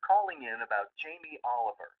have been calling in about Jamie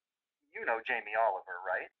Oliver. You know Jamie Oliver,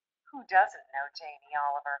 right? Who doesn't know Jamie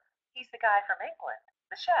Oliver? He's the guy from England,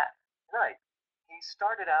 the chef. Right. He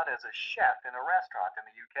started out as a chef in a restaurant in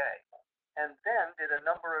the UK, and then did a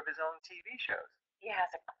number of his own TV shows. He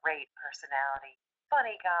has a great personality,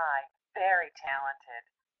 funny guy, very talented.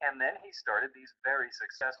 And then he started these very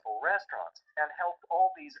successful restaurants and helped all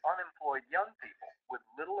these unemployed young people with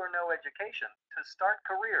little or no education to start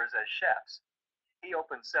careers as chefs. He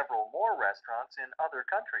opened several more restaurants in other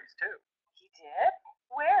countries too. He did?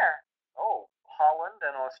 Where? Oh, Holland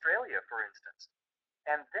and Australia, for instance.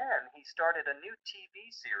 And then he started a new TV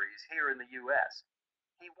series here in the US.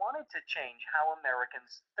 He wanted to change how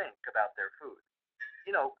Americans think about their food.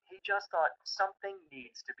 He just thought something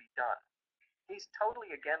needs to be done. He's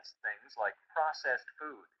totally against things like processed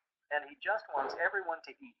food, and he just wants everyone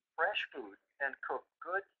to eat fresh food and cook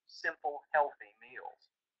good, simple, healthy meals.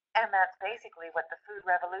 And that's basically what the food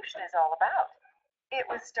revolution is all about. It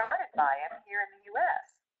was started by him here in the US.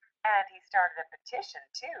 And he started a petition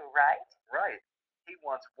too, right? Right. He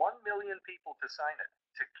wants 1 million people to sign it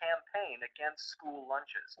to campaign against school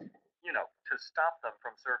lunches, to stop them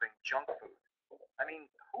from serving junk food. I mean,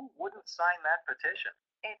 who wouldn't sign that petition?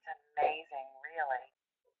 It's amazing, really.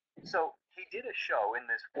 So he did a show in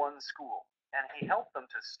this one school, and he helped them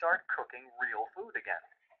to start cooking real food again.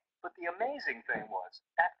 But the amazing thing was,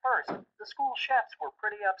 at first, the school chefs were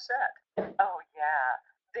pretty upset. Oh, yeah.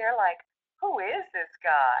 They're like, who is this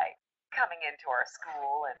guy coming into our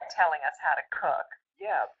school and telling us how to cook?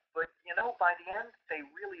 Yeah, but by the end, they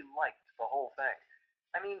really liked the whole thing.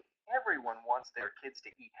 I mean, everyone wants their kids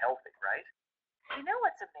to eat healthy, right? You know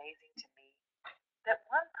what's amazing to me? That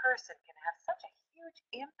one person can have such a huge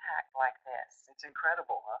impact like this. It's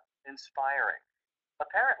incredible, huh? Inspiring.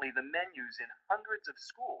 Apparently, the menus in hundreds of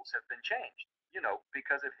schools have been changed,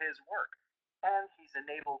 because of his work. And he's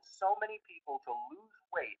enabled so many people to lose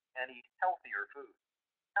weight and eat healthier food.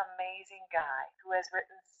 Amazing guy who has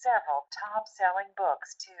written several top-selling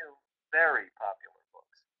books, too. Very popular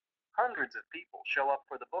books. Hundreds of people show up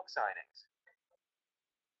for the book signings.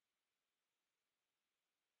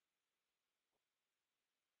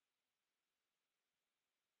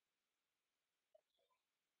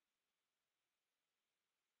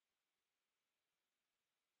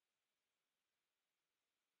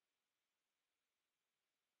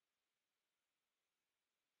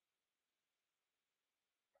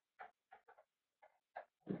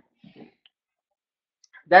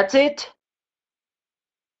 That's it.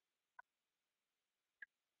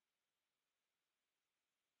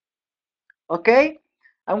 Okay.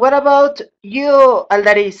 And what about you,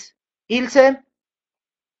 Aldariz? Ilse?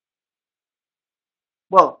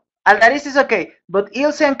 Well, Aldariz is okay, but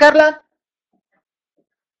Ilse and Carla?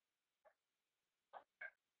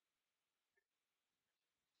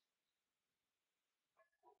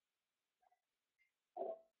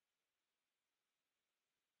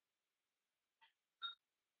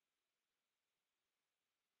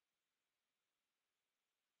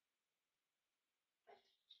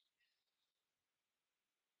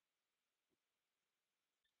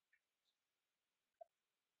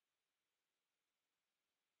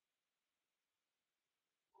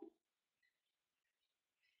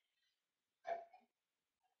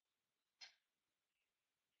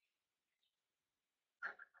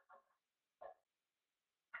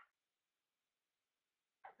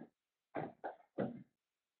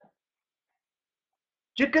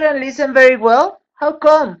 You couldn't listen very well? How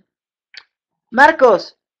come?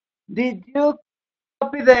 Marcos, did you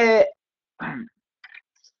copy the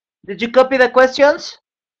did you copy the questions?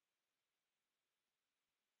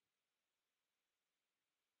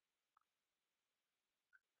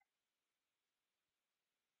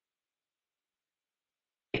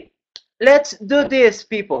 Let's do this,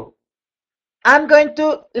 people. I'm going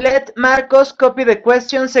to let Marcos copy the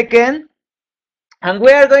questions again, and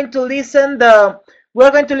we're going to listen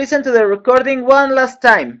to the recording one last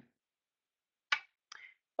time.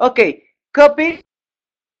 Okay, copy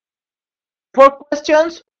 4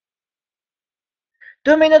 questions,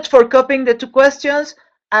 2 minutes for copying the 2 questions,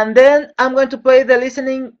 and then I'm going to play the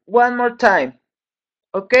listening one more time.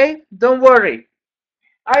 Okay, don't worry.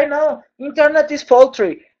 I know internet is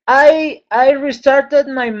faulty. I restarted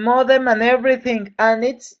my modem and everything, and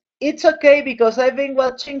it's okay because I've been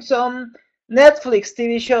watching some Netflix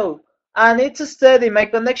TV show, and it's steady. My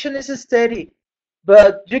connection is steady,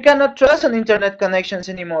 but you cannot trust on internet connections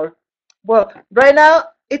anymore. Well, right now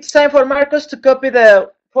it's time for Marcos to copy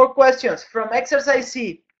the 4 questions from exercise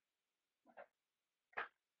C.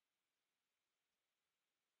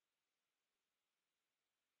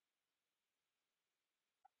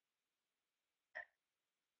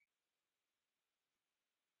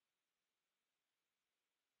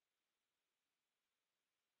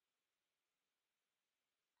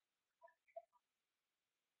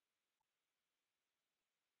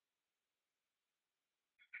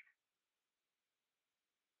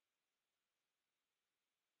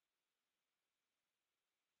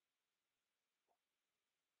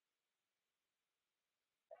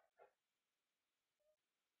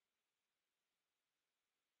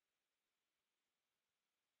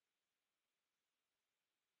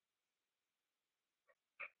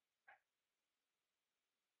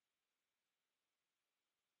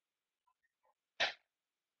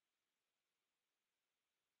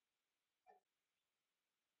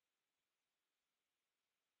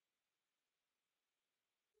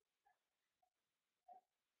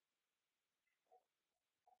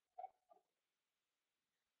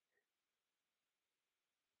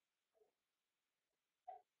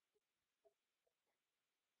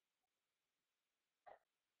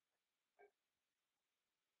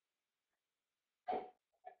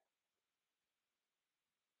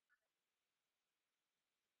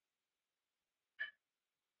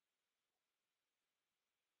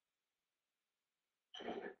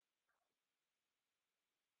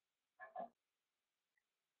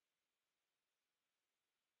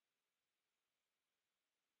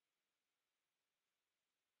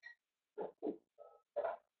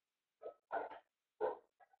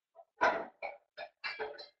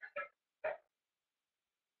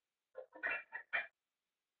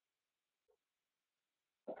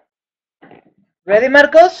 Ready,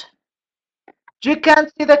 Marcos? You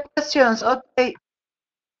can't see the questions. Okay.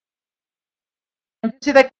 Can you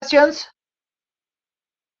see the questions?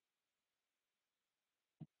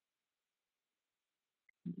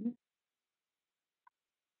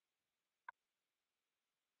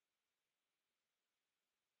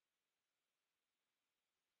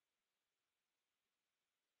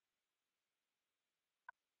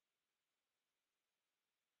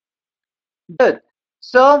 Good.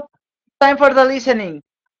 So, time for the listening.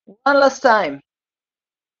 One last time.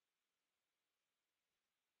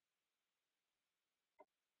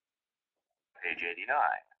 Page 89.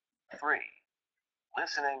 3.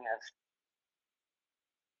 Listening and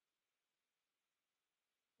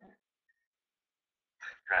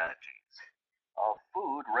strategies. A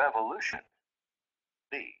food revolution.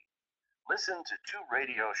 B. Listen to two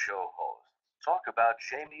radio show hosts talk about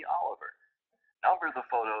Jamie Oliver. Number the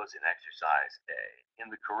photos in exercise A in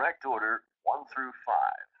the correct order 1 through 5.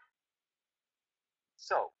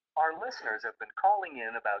 So, our listeners have been calling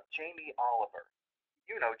in about Jamie Oliver.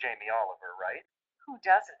 You know Jamie Oliver, right? Who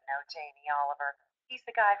doesn't know Jamie Oliver? He's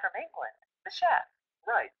the guy from England, the chef.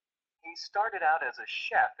 Right. He started out as a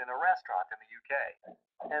chef in a restaurant in the UK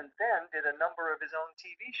and then did a number of his own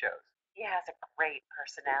TV shows. He has a great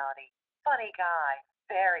personality, funny guy,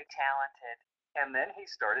 very talented. And then he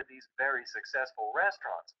started these very successful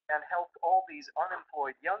restaurants and helped all these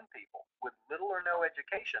unemployed young people with little or no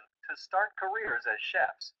education to start careers as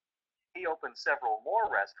chefs. He opened several more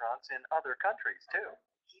restaurants in other countries too.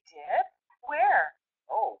 He did? Where?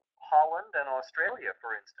 Oh, Holland and Australia,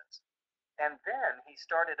 for instance. And then he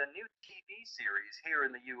started a new TV series here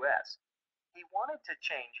in the US. He wanted to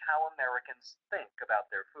change how Americans think about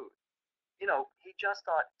their food. You know, he just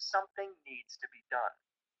thought something needs to be done.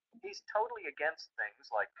 He's totally against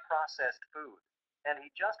things like processed food, and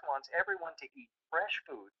he just wants everyone to eat fresh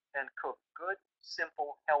food and cook good,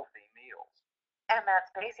 simple, healthy meals. And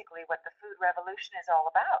that's basically what the food revolution is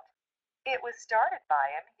all about. It was started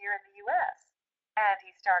by him here in the US. And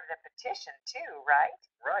he started a petition too, right?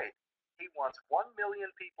 Right. He wants 1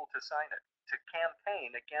 million people to sign it to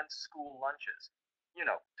campaign against school lunches. You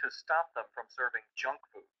know, to stop them from serving junk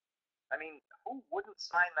food. I mean, who wouldn't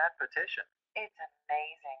sign that petition? It's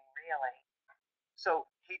amazing, really.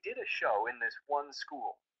 So he did a show in this one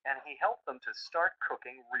school, and he helped them to start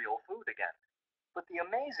cooking real food again. But the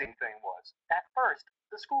amazing thing was, at first,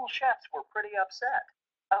 the school chefs were pretty upset.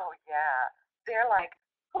 Oh, yeah. They're like,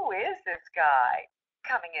 who is this guy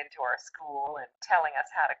coming into our school and telling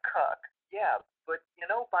us how to cook? Yeah, but you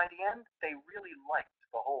know, by the end, they really liked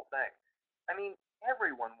the whole thing. I mean,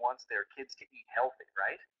 everyone wants their kids to eat healthy,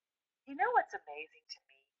 right? You know what's amazing to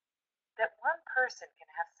me? That one person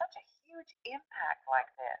can have such a huge impact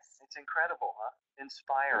like this. It's incredible, huh?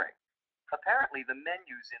 Inspiring. Apparently, the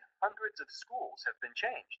menus in hundreds of schools have been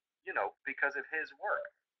changed, you know, because of his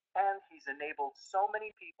work. And he's enabled so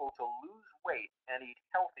many people to lose weight and eat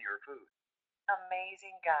healthier food.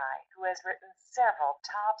 Amazing guy who has written several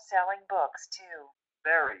top-selling books too.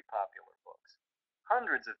 Very popular books.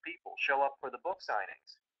 Hundreds of people show up for the book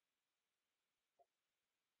signings.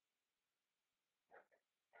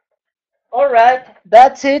 All right,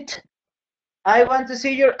 that's it. I want to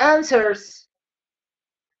see your answers.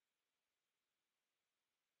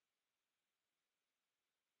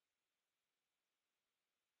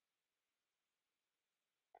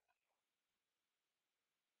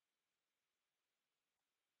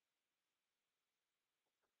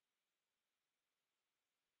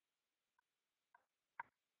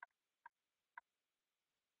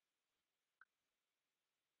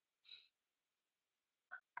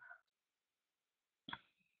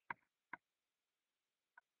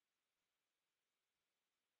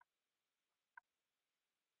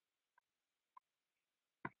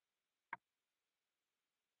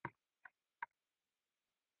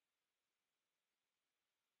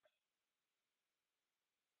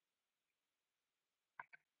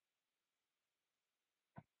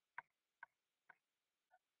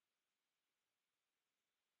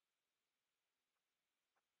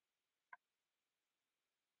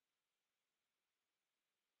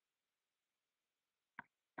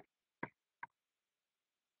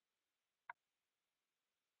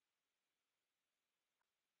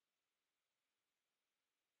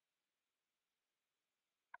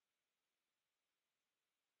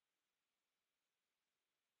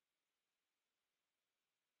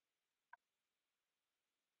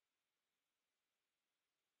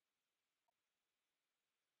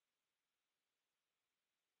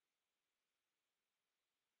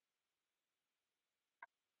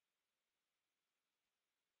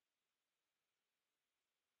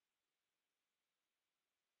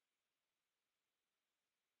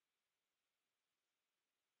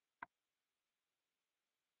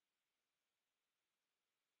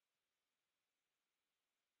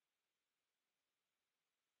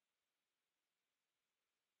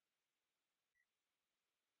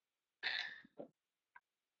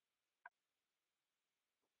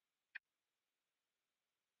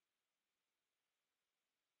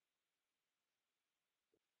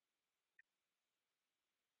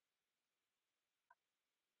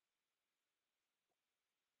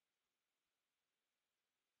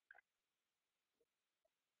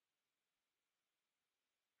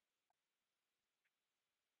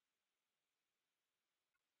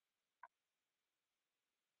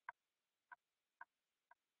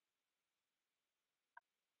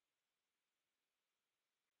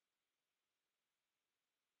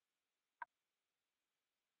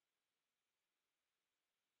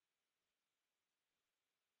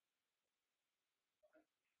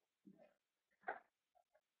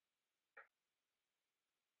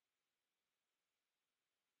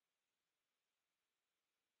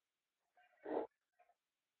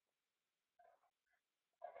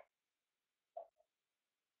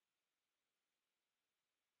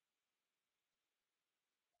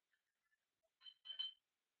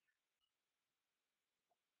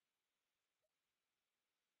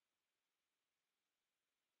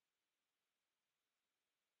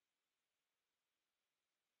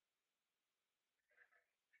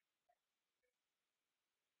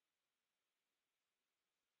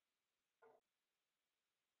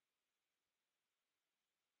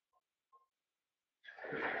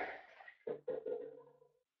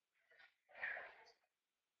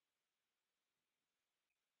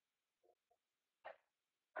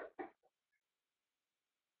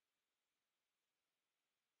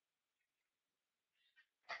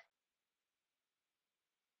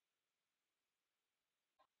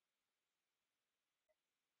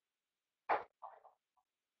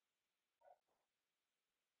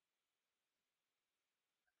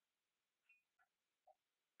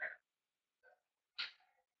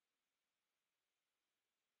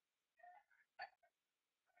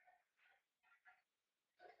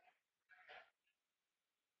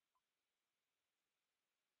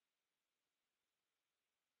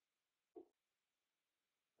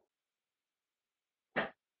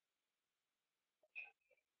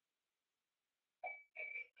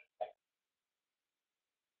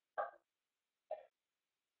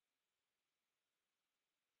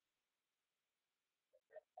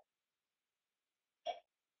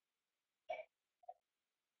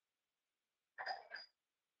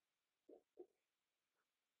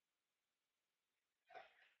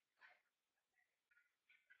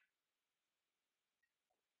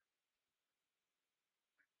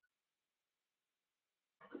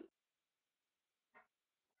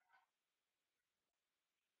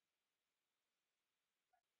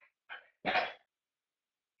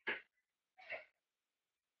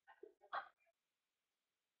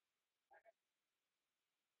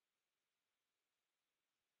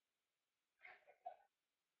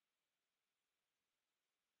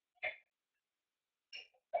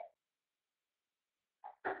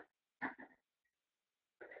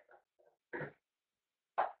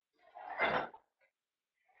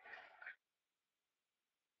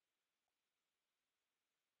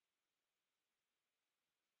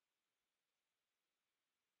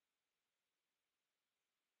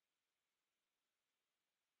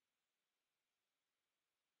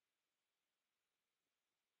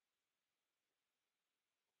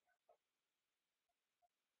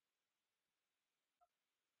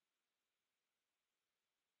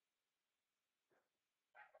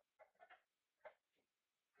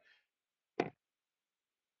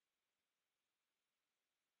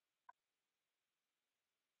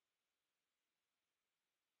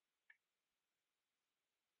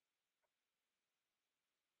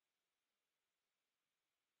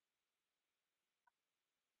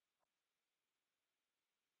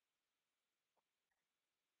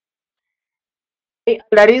 Okay,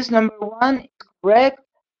 Alaris, number one is correct.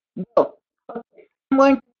 Go. Okay, I'm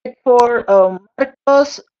going to check for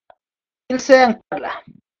Marcos, Ilse, and Carla.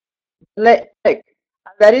 Let's check.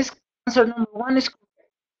 Alaris, answer number one is correct.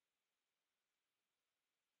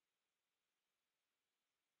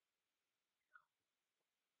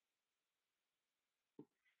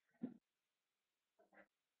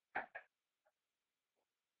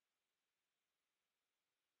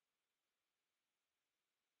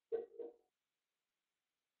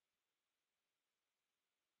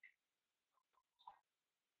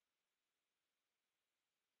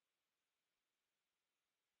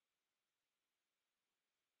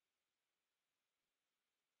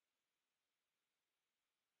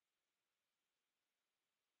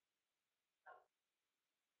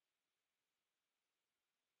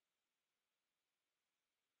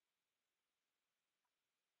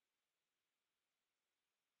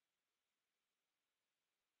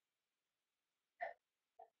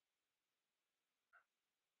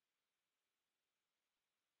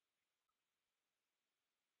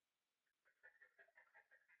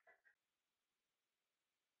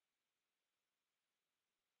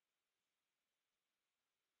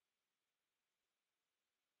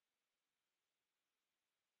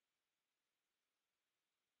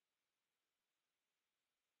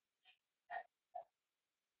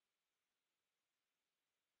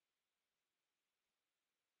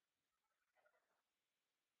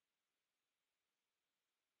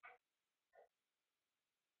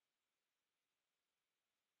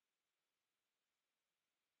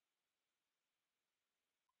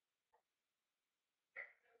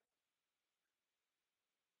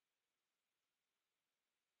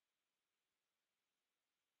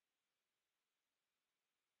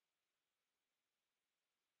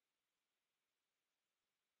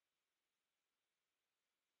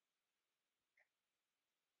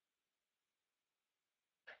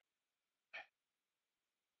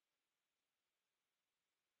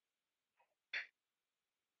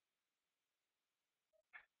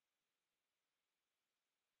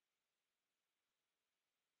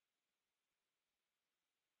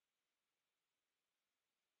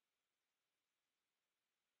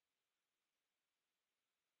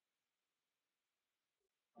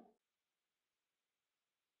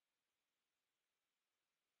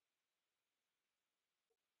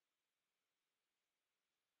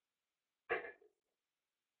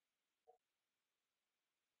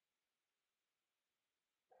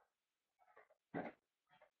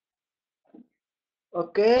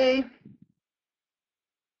 Okay.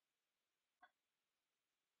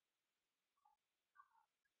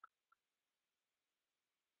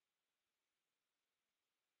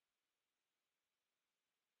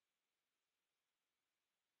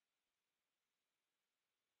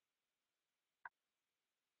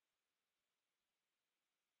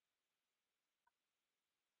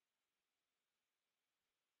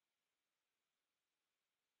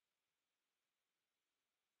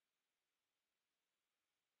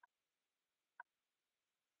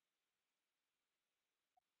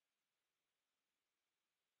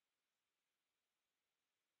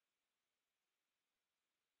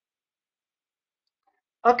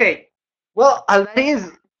 Okay. Well,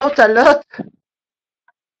 Alaris, not a lot.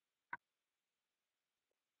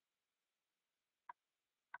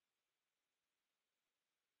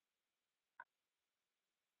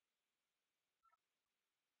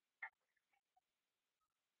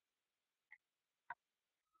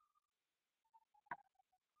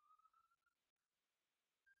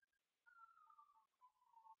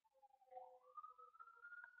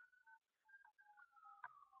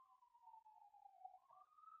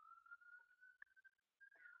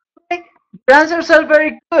 Okay. The answers are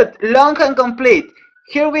very good, long and complete.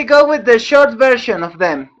 Here we go with the short version of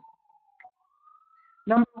them.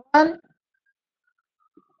 Number one,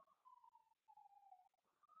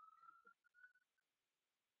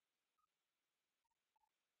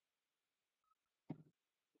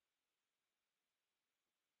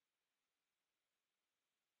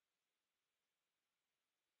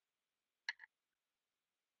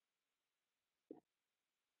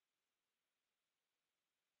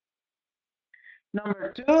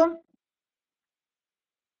 number two,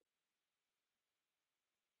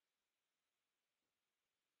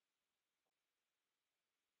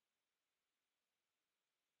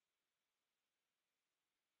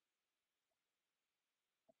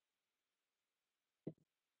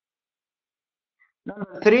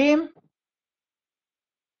 number three,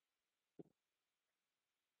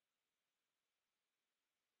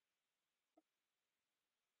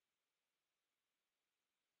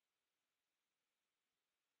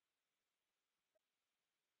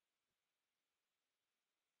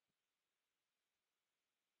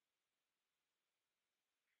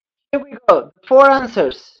 Here we go. 4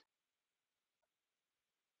 answers.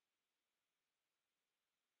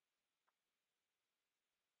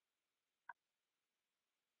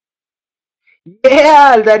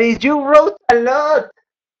 Yeah, that is, you wrote a lot.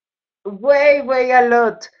 Way a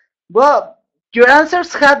lot. Well, your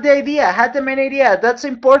answers had the idea, had the main idea. That's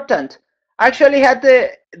important. Actually had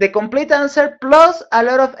the complete answer plus a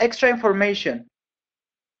lot of extra information.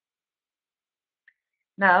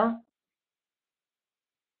 Now,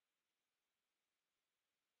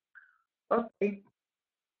 okay.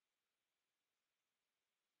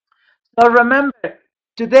 So remember,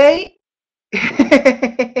 today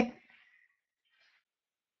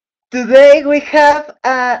today we have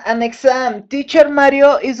an exam. Teacher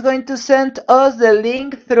Mario is going to send us the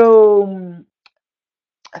link through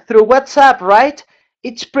WhatsApp, right?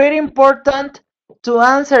 It's pretty important to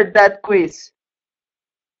answer that quiz.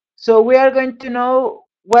 So we are going to know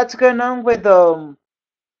what's going on with our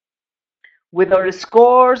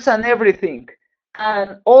scores and everything.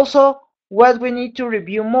 And also what we need to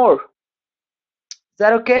review more. Is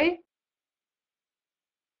that okay?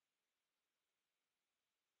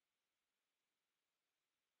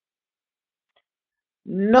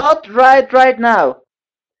 Not right now,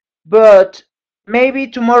 but maybe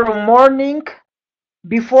tomorrow morning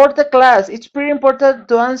before the class. It's pretty important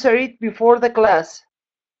to answer it before the class.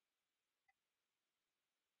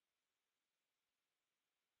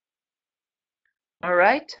 All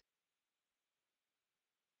right?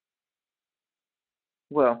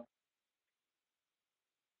 Well,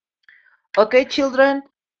 okay, children,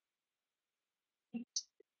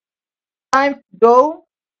 time to go.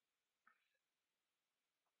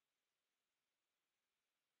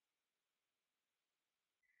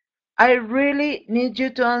 I really need you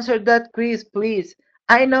to answer that quiz, please.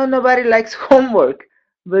 I know nobody likes homework,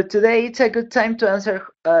 but today it's a good time to answer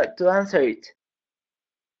it.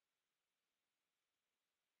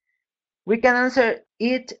 We can answer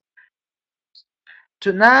it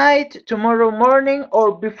tonight, tomorrow morning,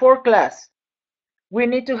 or before class. We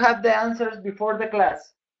need to have the answers before the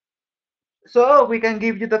class, so we can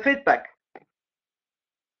give you the feedback.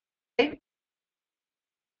 Okay?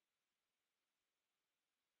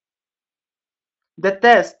 The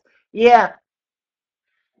test. Yeah,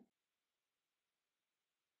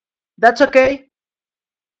 that's okay.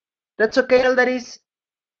 That's okay, Aldaris.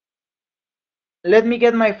 Let me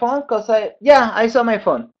get my phone, cause I saw my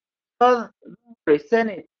phone. Oh, don't worry, send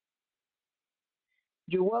it.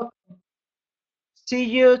 You're welcome. See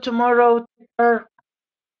you tomorrow. Take care.